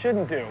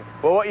shouldn't do?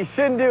 Well, what you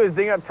shouldn't do is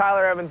ding up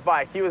Tyler Evans'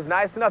 bike. He was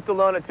nice enough to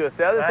loan it to us.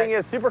 The other thing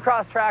is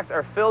Supercross tracks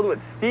are filled with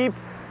steep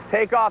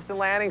takeoffs and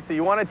landings, so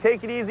you want to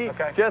take it easy.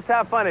 Okay. Just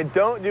have fun and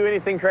don't do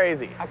anything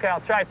crazy. Okay,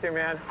 I'll try to,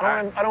 man.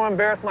 I don't want to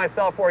embarrass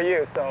myself or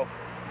you, so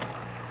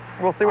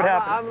we'll see what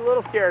happens. I'm a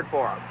little scared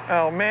for him.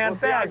 Oh, man.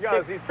 We'll see how it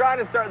goes. He's trying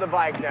to start the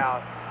bike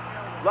now.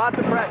 Lots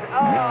of pressure.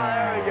 Oh,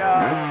 there we go.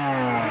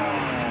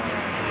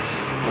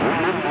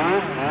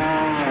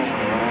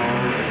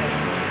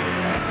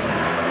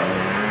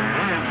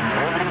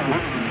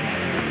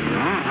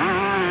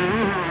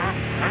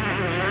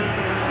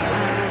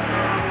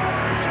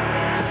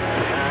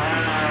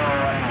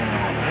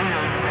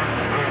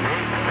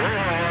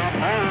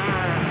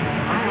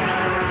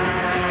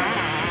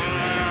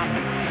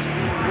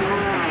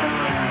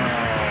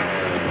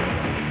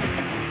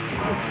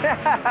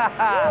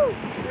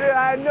 Dude,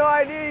 I had no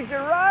idea you could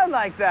ride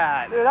like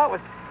that. Dude, that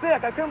was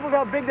sick. I couldn't believe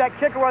how big that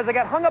kicker was. I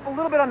got hung up a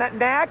little bit on that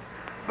knack,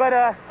 but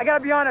I got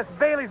to be honest,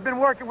 Bailey's been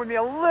working with me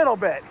a little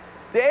bit.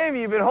 Dave,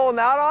 you been holding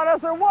out on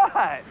us or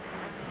what?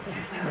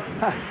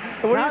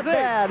 Not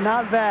bad,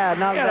 not bad,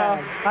 not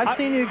bad. I've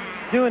seen you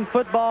doing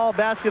football,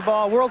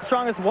 basketball, world's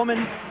strongest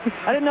woman.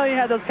 I didn't know you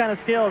had those kind of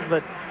skills,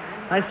 but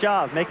nice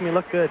job, making me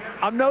look good.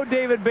 I'm no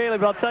David Bailey,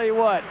 but I'll tell you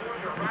what,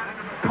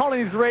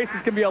 calling these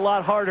races can be a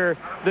lot harder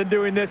than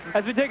doing this.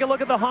 As we take a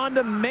look at the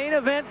Honda main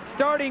event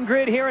starting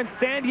grid here in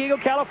San Diego,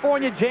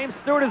 California, James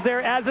Stewart is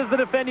there, as is the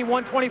defending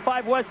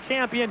 125 West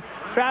champion,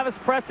 Travis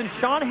Preston,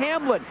 Sean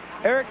Hamblin,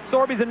 Eric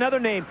Sorby's another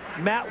name,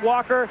 Matt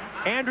Walker,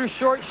 Andrew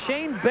Short,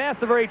 Shane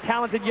Best, a very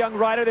talented young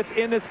rider that's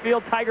in this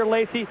field, Tiger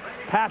Lacey,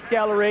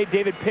 Pascal Leray,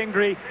 David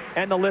Pingree,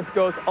 and the list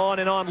goes on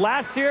and on.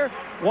 Last year,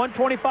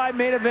 125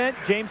 main event,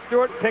 James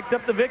Stewart picked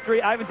up the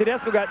victory. Ivan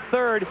Tedesco got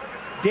third.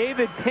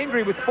 David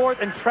Pingree was fourth,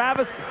 and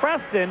Travis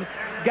Preston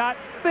got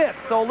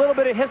fifth. So a little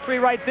bit of history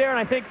right there, and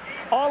I think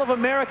all of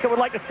America would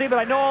like to see, but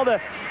I know all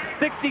the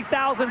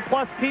 60,000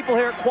 plus people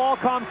here at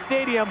Qualcomm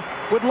Stadium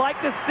would like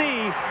to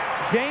see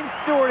James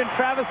Stewart and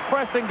Travis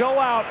Preston go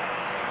out,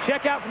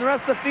 check out from the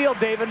rest of the field,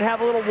 David, and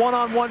have a little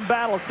one-on-one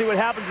battle. See what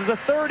happens as the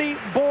 30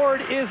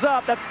 board is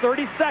up. That's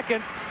 30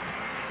 seconds.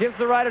 Gives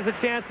the riders a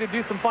chance to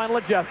do some final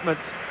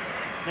adjustments.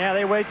 Yeah,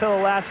 they wait till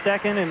the last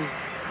second and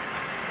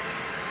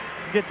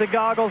get the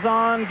goggles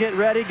on, get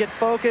ready, get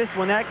focused.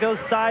 When that goes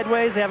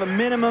sideways, they have a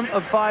minimum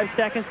of 5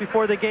 seconds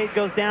before the gate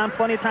goes down.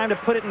 Plenty of time to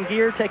put it in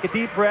gear, take a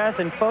deep breath,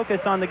 and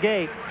focus on the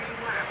gate.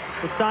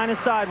 The sign is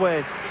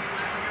sideways.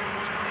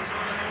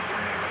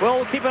 Well,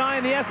 we'll keep an eye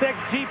on the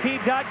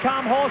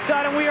SXGP.com hole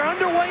shot, and we are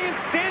underway in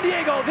San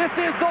Diego. This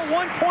is the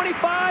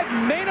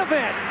 125 main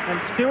event.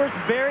 And Stewart's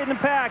buried in the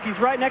pack. He's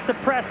right next to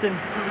Preston.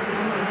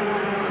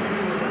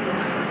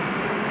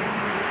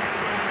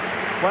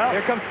 Well,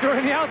 here comes Stewart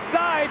on the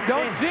outside.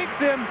 Don't jinx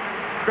him.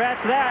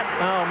 Scratch that.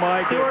 Oh,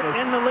 my Stewart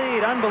goodness. in the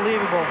lead.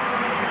 Unbelievable.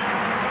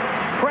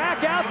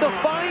 Crack out the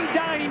fine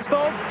dining,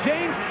 folks.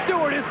 James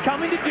Stewart is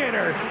coming to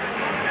dinner.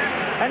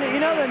 And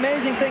you know the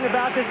amazing thing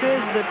about this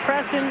is that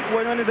Preston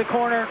went into the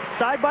corner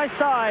side by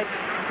side,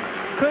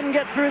 couldn't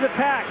get through the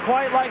pack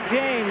quite like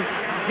James.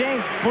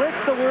 James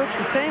blitzed the whoops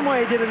the same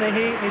way he did in the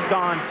heat, and he's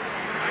gone.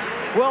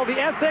 Well, the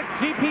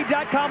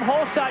SXGP.com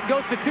hole shot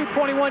goes to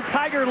 221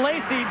 Tiger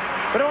Lacey,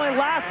 but only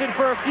lasted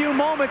for a few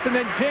moments, and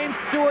then James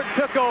Stewart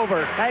took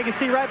over. Now you can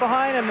see right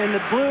behind him in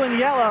the blue and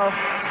yellow,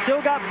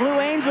 still got Blue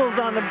Angels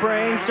on the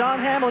brain. Sean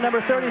Hamblin, number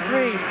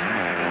 33,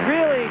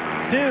 really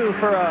due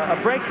for a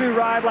breakthrough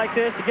ride like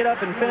this, to get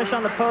up and finish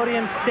on the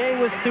podium, stay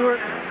with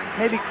Stewart,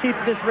 maybe keep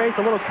this race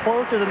a little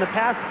closer than the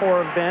past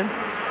four have been.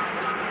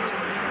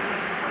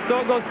 So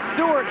it goes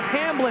Stewart,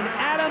 Hamblin,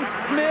 Adams,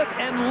 Smith,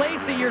 and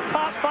Lacey, your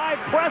top five.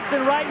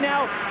 Preston right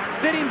now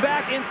sitting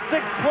back in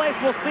sixth place.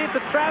 We'll see if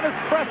the Travis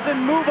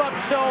Preston move-up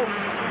show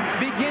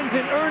begins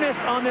in earnest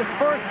on this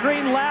first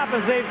green lap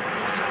as they're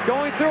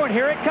going through, and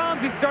here it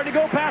comes. He's starting to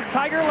go past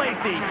Tiger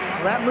Lacey.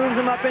 Well, that moves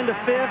him up into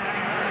fifth,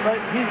 but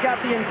he's got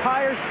the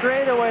entire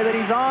straightaway that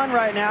he's on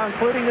right now,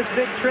 including this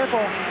big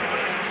triple,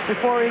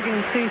 before he can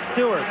see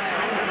Stewart.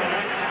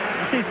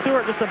 You see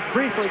Stewart just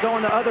briefly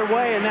going the other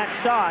way in that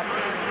shot.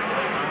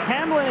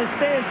 Hamblin is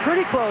staying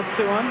pretty close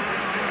to him,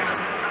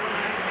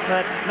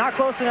 but not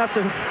close enough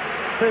to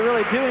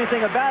really do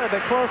anything about it,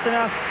 but close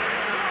enough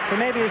to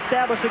maybe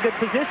establish a good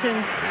position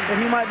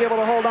that he might be able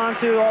to hold on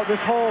to all this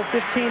whole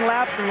 15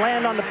 laps and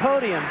land on the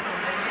podium.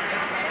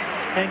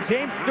 And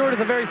James Stewart is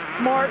a very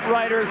smart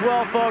rider as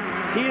well, folks.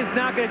 He is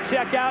not going to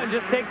check out and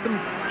just take some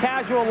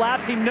casual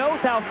laps. He knows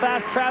how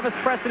fast Travis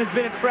Preston has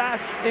been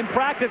in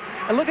practice.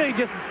 And look at he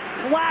just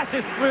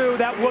flashes through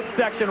that whoop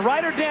section.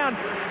 Rider down,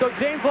 so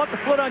James will have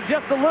to slow down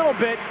just a little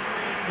bit.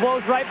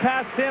 Blows right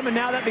past him, and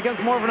now that becomes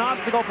more of an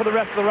obstacle for the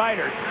rest of the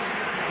riders.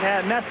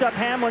 Yeah, it messed up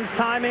Hamlin's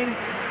timing.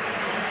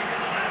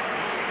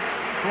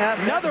 Yeah,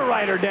 another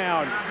rider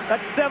down.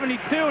 That's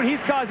 72, and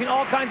he's causing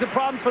all kinds of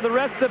problems for the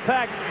rest of the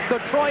pack. So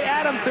Troy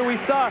Adams, who we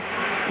saw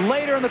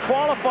later in the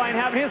qualifying,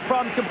 having his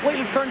problems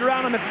completely turned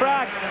around on the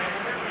track.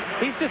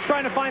 He's just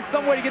trying to find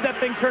some way to get that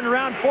thing turned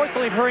around.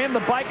 Fortunately for him,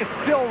 the bike is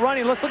still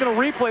running. Let's look at a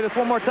replay this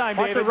one more time,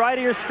 David. Watch the right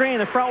of your screen.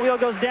 The front wheel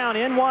goes down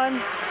in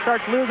one,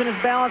 starts losing his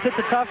balance, hits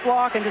a tough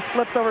block, and just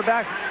flips over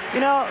back.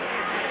 You know,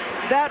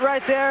 that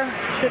right there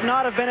should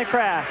not have been a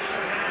crash.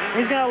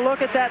 He's going to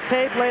look at that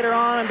tape later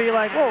on and be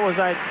like, what was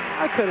I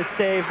could have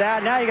saved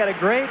that. Now you got a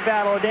great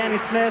battle of Danny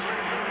Smith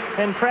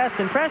and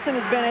Preston. Preston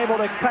has been able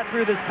to cut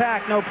through this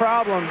pack, no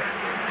problem.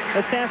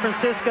 At San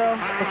Francisco,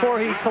 before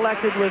he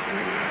collected with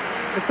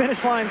the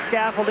finish line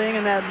scaffolding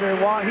and that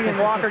he and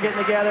Walker getting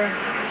together.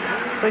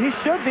 So he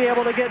should be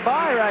able to get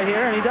by right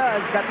here, and he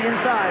does. Got the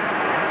inside.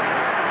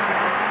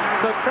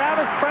 So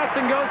Travis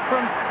Preston goes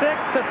from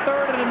sixth to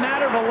third in a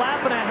matter of a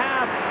lap and a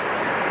half.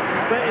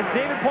 But as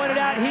David pointed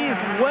out, he's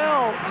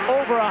well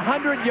over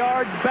 100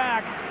 yards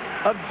back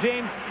of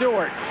James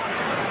Stewart.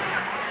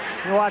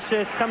 You watch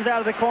this. Comes out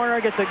of the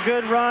corner, gets a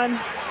good run,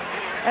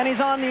 and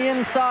he's on the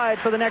inside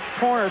for the next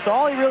corner. So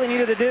all he really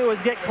needed to do was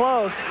get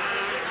close,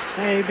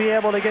 and he'd be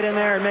able to get in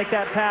there and make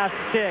that pass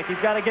stick. He's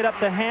got to get up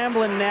to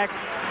Hamblin next.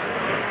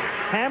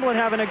 Hamblin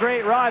having a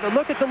great ride, but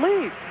look at the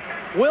lead.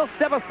 We'll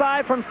step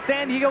aside from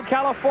San Diego,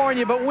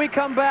 California, but when we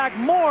come back,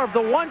 more of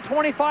the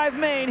 125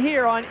 main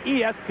here on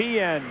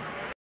ESPN.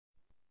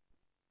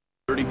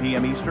 30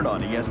 p.m. Eastern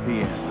on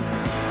ESPN.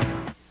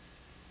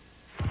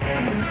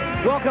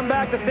 Welcome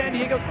back to San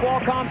Diego's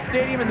Qualcomm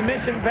Stadium in the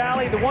Mission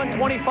Valley. The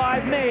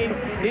 125 main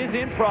is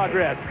in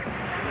progress.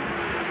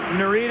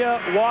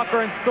 Narita,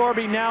 Walker, and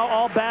Sorby now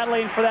all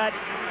battling for that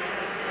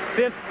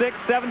 5th, 6th,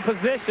 7th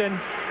position.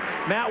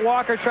 Matt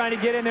Walker trying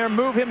to get in there,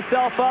 move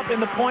himself up in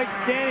the point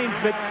standings,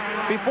 but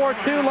before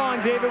too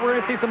long, David, we're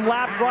going to see some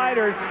lapped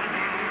riders.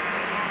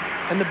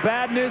 And the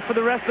bad news for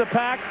the rest of the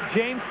pack,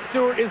 James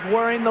Stewart is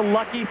wearing the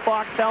Lucky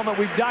Fox helmet.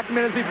 We've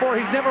documented this before.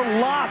 He's never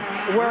lost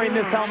wearing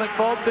this helmet,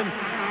 folks, and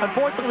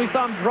unfortunately, we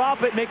saw him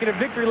drop it, making a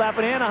victory lap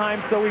in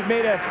Anaheim, so we've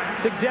made a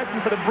suggestion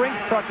for the Brinks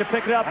truck to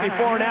pick it up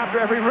before and after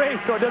every race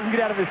so it doesn't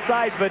get out of his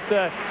sight, but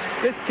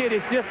this kid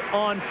is just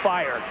on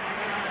fire.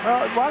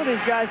 Well, a lot of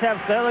these guys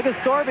have stuff. Look at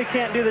Sorby,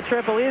 can't do the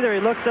triple either. He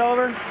looks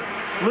over,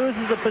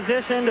 loses the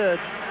position to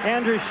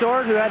Andrew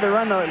Short, who had to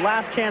run the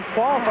last chance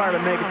qualifier to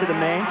make it to the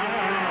main.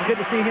 It's good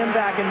to see him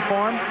back in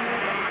form.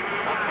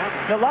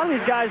 Now, a lot of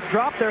these guys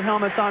drop their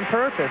helmets on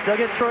purpose. They'll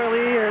get Troy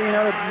Lee or, you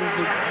know, the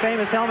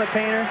famous helmet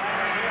painter,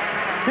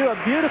 do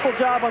a beautiful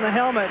job on the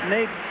helmet, and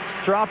they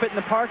drop it in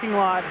the parking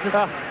lot,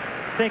 just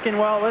thinking,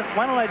 well,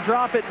 why don't I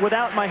drop it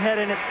without my head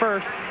in it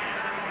first?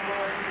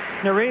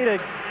 Narita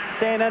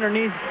staying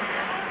underneath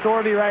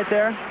Sorby right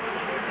there.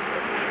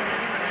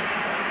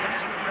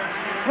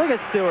 Look at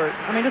Stewart.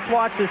 I mean, just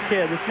watch this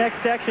kid. This next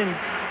section,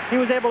 he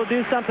was able to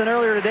do something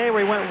earlier today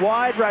where he went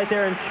wide right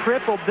there and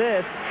tripled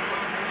this,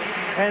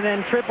 and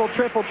then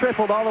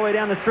tripled all the way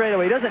down the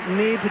straightaway. He doesn't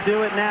need to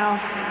do it now,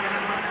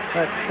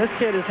 but this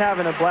kid is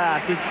having a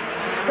blast. He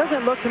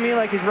doesn't look to me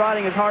like he's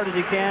riding as hard as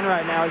he can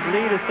right now. His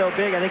lead is so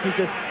big, I think he's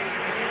just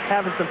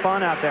having some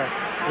fun out there.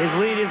 His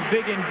lead is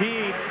big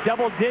indeed.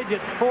 Double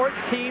digits,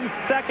 14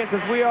 seconds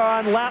as we are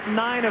on lap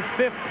 9 of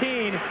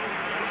 15.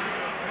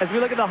 As we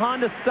look at the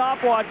Honda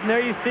stopwatch, and there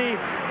you see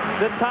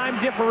the time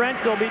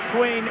differential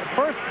between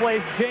first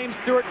place James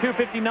Stewart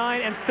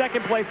 2:59 and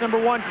second place number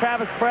 1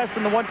 Travis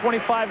Preston, the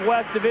 125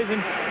 West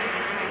Division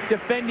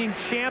defending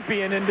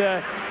champion.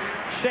 And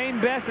Shane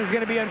Best is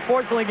going to be,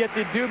 unfortunately, get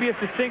the dubious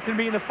distinction of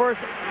being the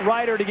first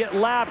rider to get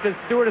lapped as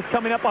Stewart is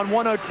coming up on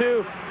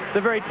 102.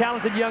 The very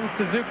talented young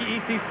Suzuki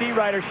ECC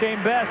rider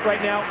Shane Best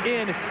right now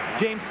in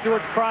James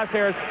Stewart's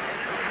crosshairs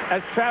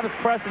as Travis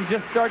Preston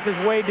just starts his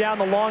way down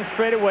the long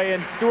straightaway,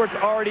 and Stewart's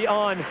already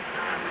on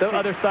the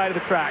other side of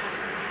the track.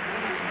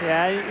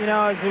 Yeah, you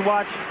know, as we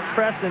watch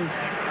Preston,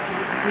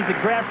 he's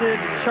aggressive,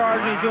 he's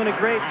charging, he's doing a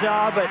great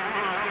job, but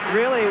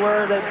really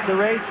where the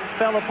race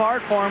fell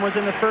apart for him was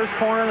in the first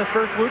corner in the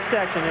first whoop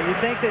section. And you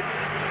think that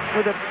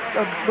with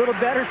a little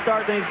better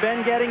start than he's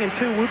been getting in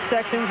 2 whoop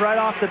sections right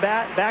off the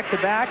bat,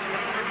 back-to-back,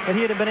 that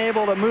he'd have been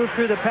able to move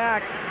through the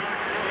pack.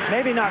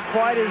 Maybe not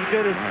quite as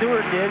good as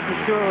Stewart did,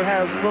 because Stewart would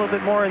have a little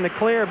bit more in the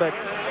clear, but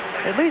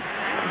at least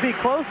be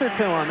closer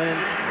to him. And,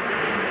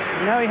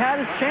 you know, he had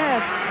his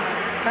chance,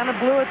 kind of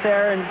blew it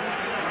there, and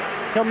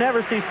he'll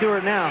never see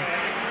Stewart now.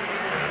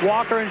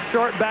 Walker and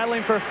Short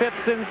battling for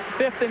 5th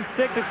and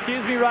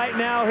 6th, right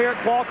now here at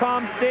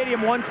Qualcomm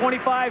Stadium,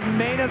 125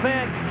 main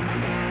event.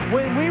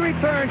 When we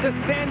return to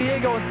San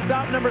Diego and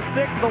stop number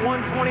 6 of the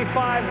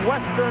 125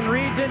 Western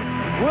region,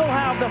 we'll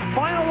have the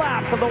final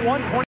laps of the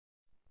 120.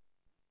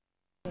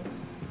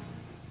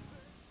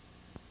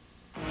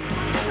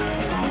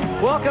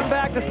 Welcome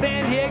back to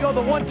San Diego.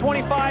 The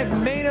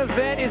 125 main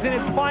event is in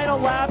its final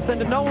laps, and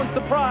to no one's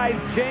surprise,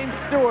 James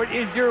Stewart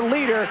is your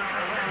leader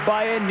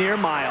by a near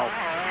mile.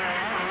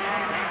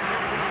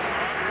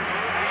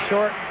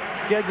 Short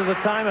schedules a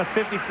time of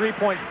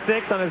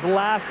 53.6 on his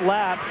last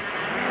lap.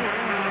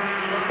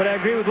 But I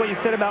agree with what you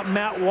said about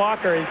Matt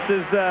Walker. It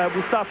says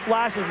we saw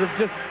flashes of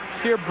just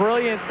sheer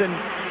brilliance in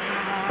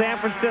San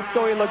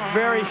Francisco. He looked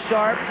very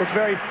sharp, looked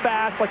very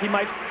fast, like he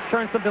might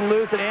turn something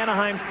loose at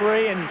Anaheim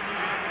 3. And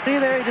see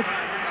there, he just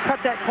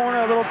cut that corner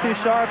a little too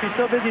sharp. He's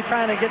so busy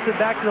trying to get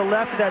back to the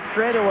left of that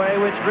straightaway,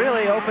 which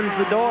really opens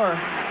the door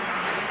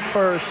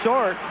for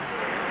Short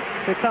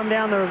to come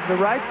down the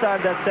right side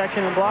of that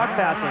section and block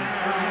passing.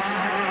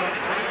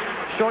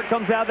 Short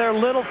comes out there a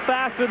little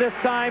faster this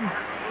time.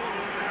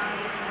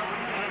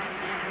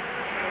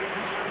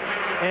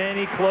 And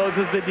he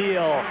closes the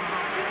deal.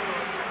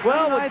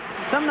 Well,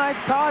 some nights,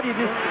 Todd, you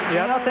just, you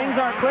know, things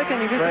aren't clicking.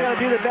 You just got to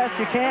do the best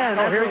you can.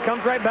 Oh, here he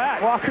comes right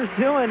back. Walker's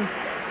doing,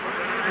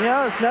 you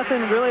know, it's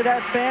nothing really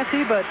that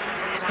fancy, but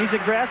he's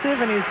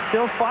aggressive and he's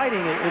still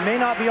fighting. It may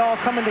not be all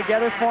coming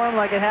together for him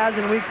like it has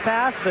in weeks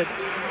past, but,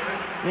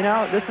 you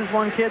know, this is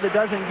one kid that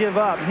doesn't give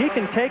up. He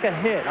can take a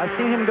hit. I've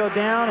seen him go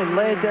down and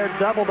lay it there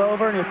doubled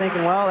over, and you're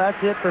thinking, well,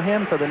 that's it for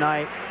him for the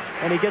night.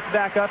 And he gets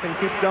back up and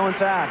keeps going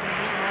fast.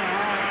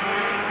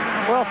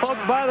 Well, folks,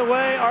 by the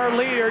way, our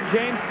leader,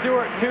 James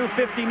Stewart,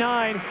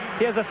 2:59.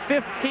 He has a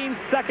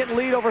 15-second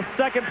lead over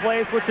second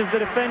place, which is the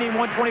defending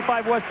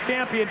 125 West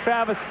champion,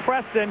 Travis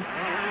Preston.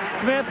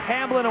 Smith,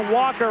 Hamblin, and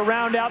Walker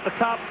round out the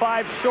top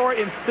 5. Short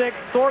in 6th,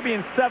 Sorby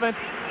in 7th,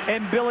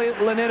 and Billy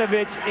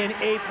Laninovich in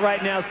 8th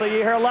right now. So you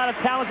hear a lot of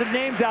talented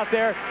names out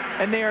there,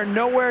 and they are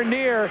nowhere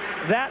near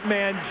that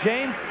man,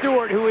 James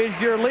Stewart, who is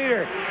your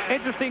leader.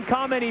 Interesting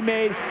comment he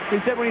made. He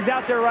said when he's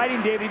out there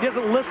riding, David, he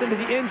doesn't listen to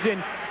the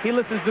engine, he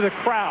listens to the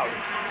crowd.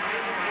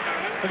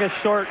 Look at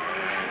Short.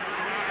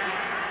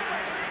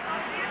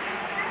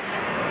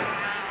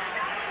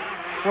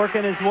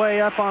 Working his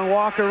way up on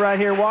Walker right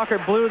here. Walker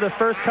blew the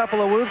first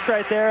couple of whoops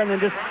right there and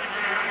then just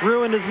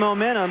ruined his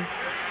momentum.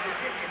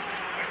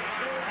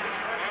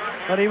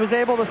 But he was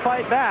able to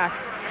fight back.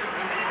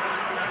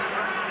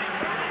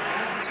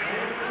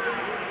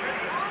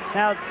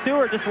 Now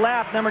Stewart just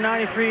lapped number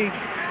 93,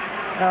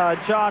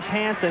 Josh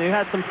Hansen, who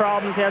had some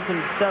problems. He had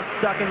some stuff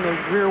stuck in the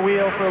rear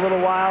wheel for a little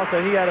while,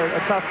 so he had a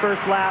tough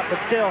first lap. But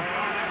still,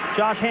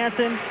 Josh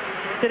Hansen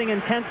sitting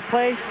in 10th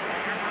place.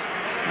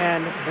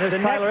 And the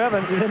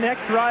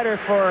next rider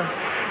for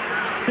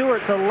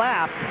Stewart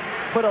to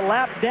put a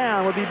lap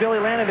down, would be Billy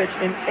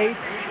Laninovich in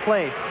 8th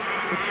place.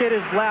 This kid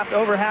has lapped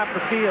over half the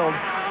field,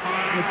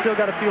 and he's still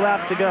got a few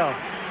laps to go.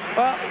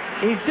 Well,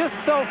 he's just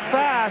so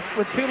fast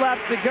with 2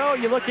 laps to go.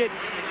 You look at,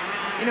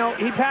 you know,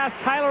 he passed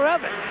Tyler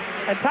Evans.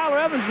 And Tyler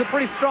Evans is a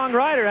pretty strong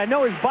rider. I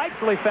know his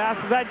bike's really fast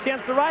because I had a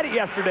chance to ride it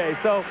yesterday.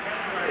 So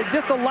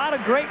just a lot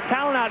of great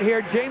talent out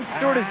here. James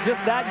Stewart is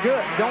just that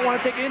good. Don't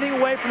want to take anything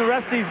away from the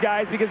rest of these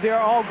guys because they are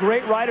all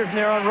great riders in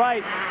their own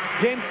right.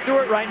 James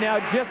Stewart right now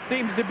just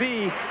seems to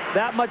be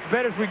that much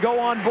better as we go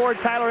on board.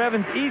 Tyler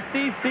Evans,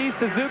 ECC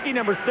Suzuki,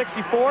 number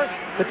 64,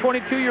 the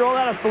 22-year-old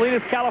out of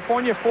Salinas,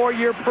 California,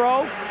 4-year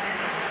pro.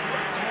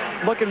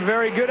 Looking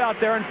very good out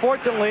there.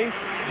 Unfortunately,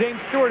 James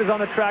Stewart is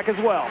on the track as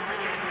well.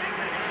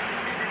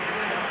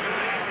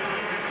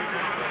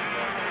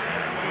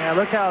 Yeah,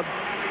 look how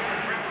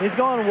he's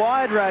going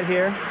wide right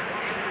here.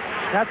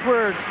 That's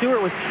where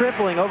Stewart was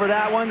tripling over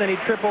that one. Then he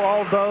tripled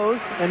all those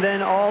and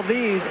then all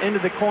these into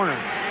the corner.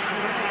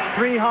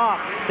 3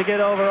 hops to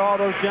get over all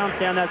those jumps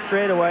down that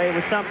straightaway. It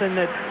was something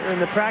that in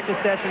the practice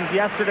sessions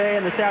yesterday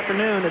and this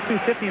afternoon, the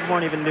 250s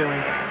weren't even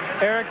doing.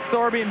 Eric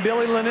Sorby and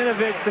Billy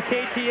Laninovich, the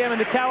KTM and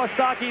the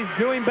Kawasaki's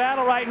doing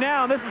battle right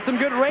now. And this is some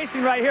good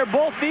racing right here.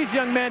 Both these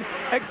young men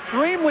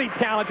extremely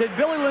talented.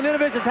 Billy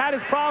Laninovich has had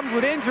his problems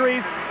with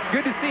injuries.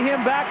 Good to see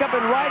him back up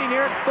and riding.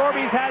 Eric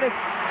Sorby's had his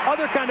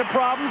other kind of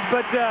problems,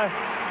 but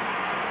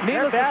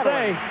needless to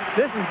say,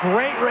 this is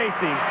great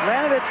racing.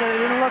 Laninovich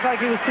didn't look like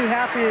he was too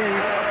happy, and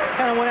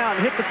kind of went out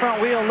and hit the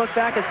front wheel and looked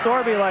back at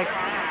Sorby like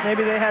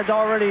maybe they had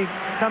already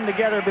come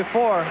together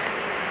before.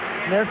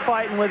 And they're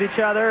fighting with each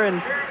other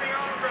and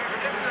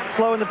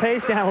slowing the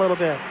pace down a little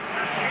bit.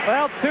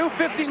 Well,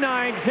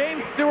 2:59,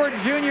 James Stewart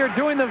Jr.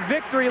 doing the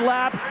victory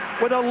lap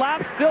with a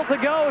lap still to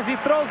go as he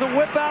throws a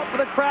whip out for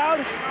the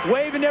crowd,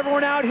 waving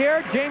everyone out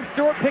here. James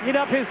Stewart picking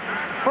up his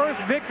first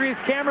victory, as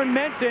Cameron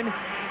mentioned,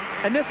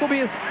 and this will be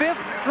his 5th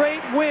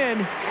straight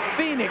win.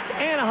 Phoenix,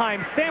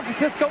 Anaheim, San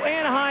Francisco,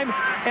 Anaheim,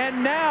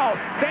 and now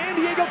San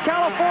Diego,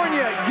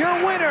 California. Your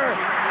winner,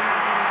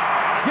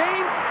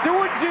 James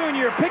Stewart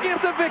Jr. picking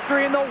up the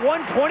victory in the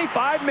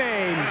 125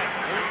 main.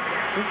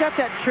 He's got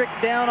that trick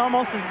down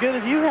almost as good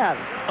as you have.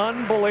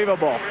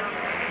 Unbelievable.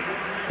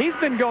 He's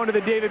been going to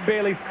the David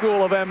Bailey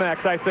School of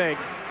MX, I think.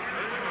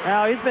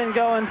 Now, he's been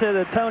going to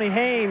the Tony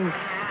Haynes,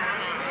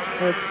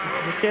 the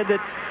kid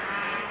that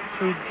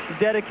he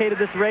dedicated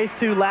this race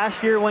to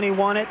last year when he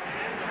won it.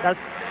 That's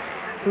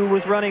who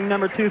was running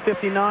number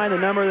 259, the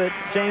number that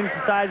James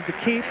decided to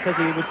keep because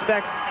he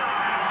respects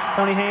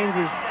Tony Haynes'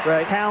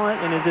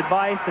 talent and his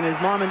advice, and his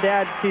mom and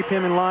dad keep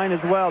him in line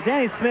as well.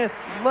 Danny Smith,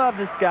 love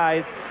this guy.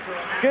 He's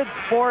good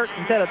sport.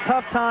 He's had a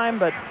tough time,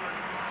 but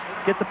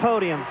gets a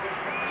podium.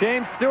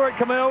 James Stewart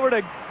coming over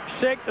to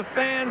shake the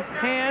fans'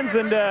 hands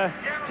and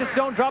just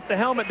don't drop the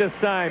helmet this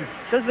time.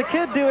 Does the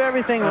kid do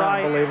everything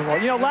right? Unbelievable.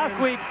 You know, last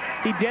week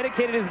he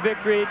dedicated his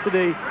victory to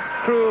the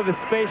crew of the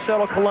Space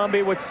Shuttle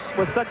Columbia, which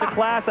was such a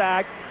class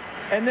act.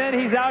 And then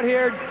he's out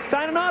here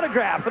signing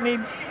autographs. I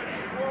mean,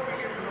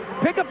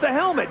 pick up the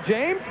helmet,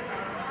 James.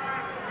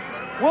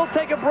 We'll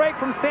take a break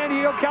from San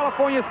Diego,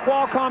 California's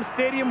Qualcomm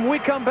Stadium. When we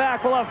come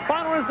back, we'll have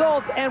final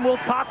results, and we'll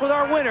talk with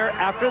our winner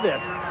after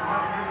this.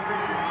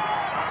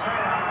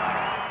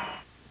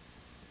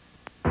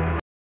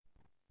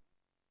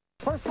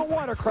 Personal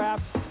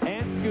watercraft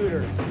and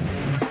scooters.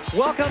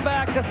 Welcome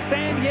back to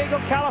San Diego,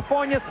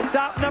 California,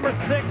 stop number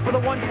 6 for the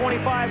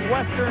 125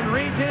 Western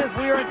region as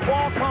we are in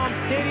Qualcomm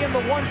Stadium.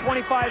 The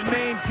 125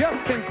 main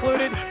just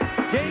concluded.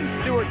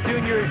 James Stewart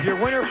Jr. is your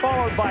winner,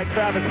 followed by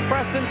Travis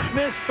Preston,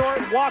 Smith,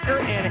 Short, Walker,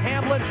 and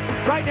Hamblin.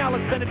 Right now,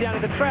 let's send it down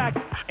to the track,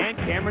 and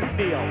Cameron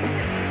Steele.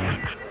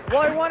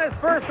 Well, he won his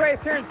first race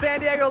here in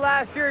San Diego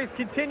last year. He's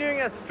continuing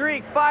a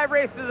streak, 5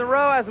 races in a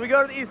row as we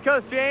go to the East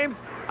Coast. James,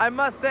 I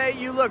must say,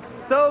 you look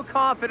so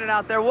confident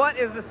out there. What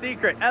is the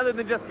secret, other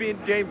than just being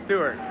James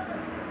Stewart?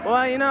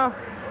 Well, you know,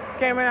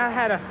 Cameron, I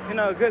had a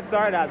good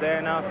start out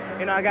there.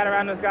 I got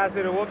around those guys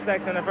through the whoop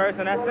section in the first,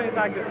 and that's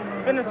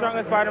been the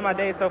strongest part of my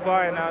day so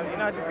far. And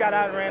I just got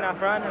out and ran out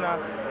front, and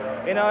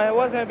it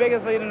wasn't the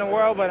biggest lead in the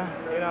world, but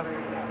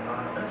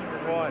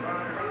won.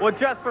 Well,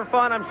 just for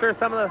fun, I'm sure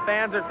some of the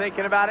fans are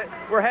thinking about it.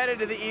 We're headed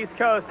to the East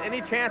Coast.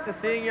 Any chance of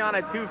seeing you on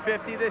a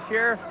 250 this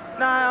year?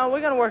 No,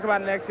 we're going to work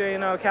about it next year. You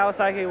know,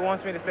 Kawasaki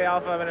wants me to stay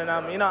off of it.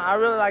 And, you know, I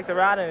really like the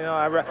riding. You know,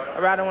 I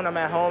ride it when I'm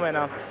at home.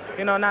 And,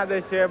 you know, not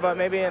this year, but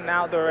maybe an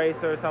outdoor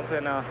race or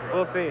something.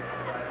 We'll see.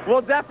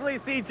 We'll definitely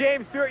see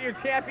James Stewart, your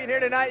champion here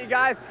tonight, you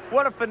guys.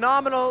 What a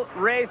phenomenal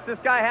race this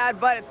guy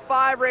had, but it's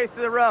 5 races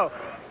in a row.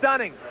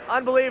 Stunning.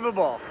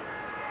 Unbelievable.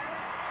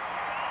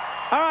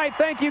 All right,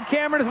 thank you,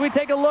 Cameron. As we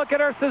take a look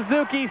at our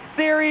Suzuki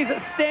Series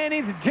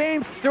standings,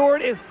 James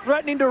Stewart is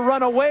threatening to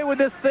run away with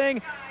this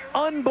thing.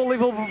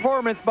 Unbelievable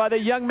performance by the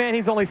young man.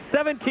 He's only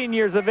 17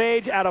 years of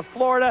age out of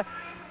Florida.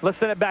 Let's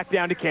send it back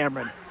down to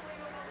Cameron.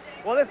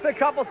 Well, this is a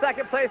couple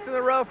second place in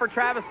a row for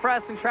Travis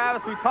Preston.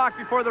 Travis, we talked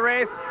before the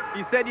race.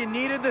 You said you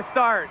needed the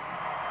start.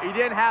 You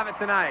didn't have it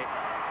tonight.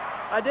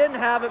 I didn't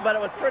have it, but it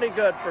was pretty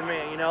good for me,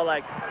 you know,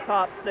 like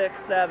top 6,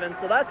 7.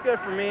 So that's good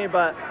for me,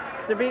 but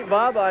to beat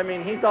Bubba, I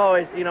mean, he's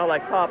always, you know,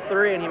 like top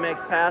 3, and he makes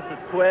passes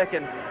quick.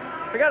 And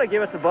I got to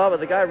give it to Bubba.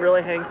 The guy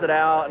really hangs it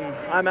out, and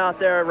I'm out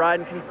there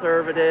riding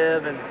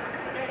conservative, and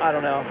I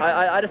don't know.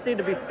 I just need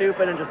to be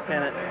stupid and just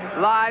pin it.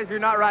 Lies, you're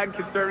not riding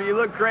conservative. You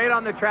look great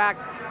on the track.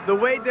 The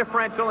weight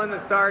differential in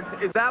the starts,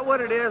 is that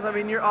what it is? I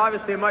mean, you're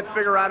obviously a much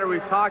bigger rider.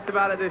 We've talked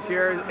about it this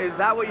year. Is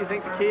that what you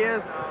think the key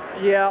is?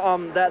 Yeah,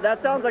 that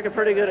sounds like a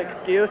pretty good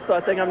excuse, so I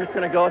think I'm just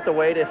going to go with the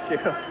weight issue.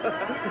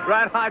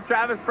 Right on,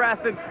 Travis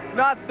Preston.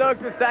 Not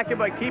stoked for second,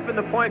 but keeping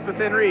the points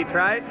within reach,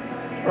 right?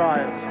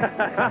 Trying.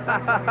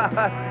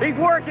 He's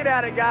working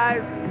at it,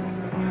 guys.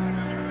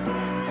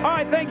 All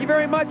right, thank you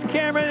very much,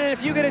 Cameron. And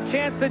if you get a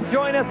chance to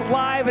join us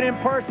live and in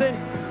person,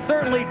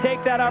 certainly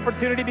take that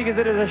opportunity because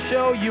it is a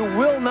show you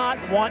will not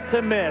want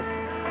to miss.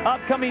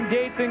 Upcoming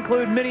dates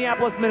include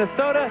Minneapolis,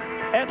 Minnesota,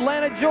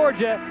 Atlanta,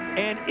 Georgia,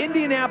 and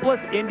Indianapolis,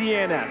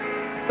 Indiana.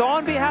 So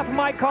on behalf of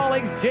my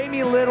colleagues,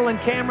 Jamie Little and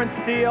Cameron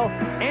Steele,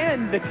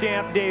 and the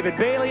champ, David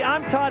Bailey,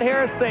 I'm Todd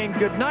Harris saying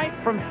good night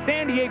from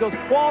San Diego's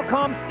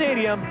Qualcomm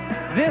Stadium.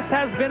 This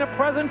has been a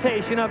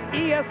presentation of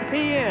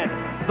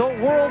ESPN, the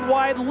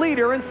worldwide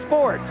leader in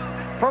sports.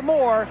 For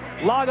more,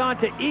 log on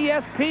to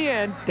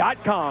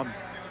ESPN.com.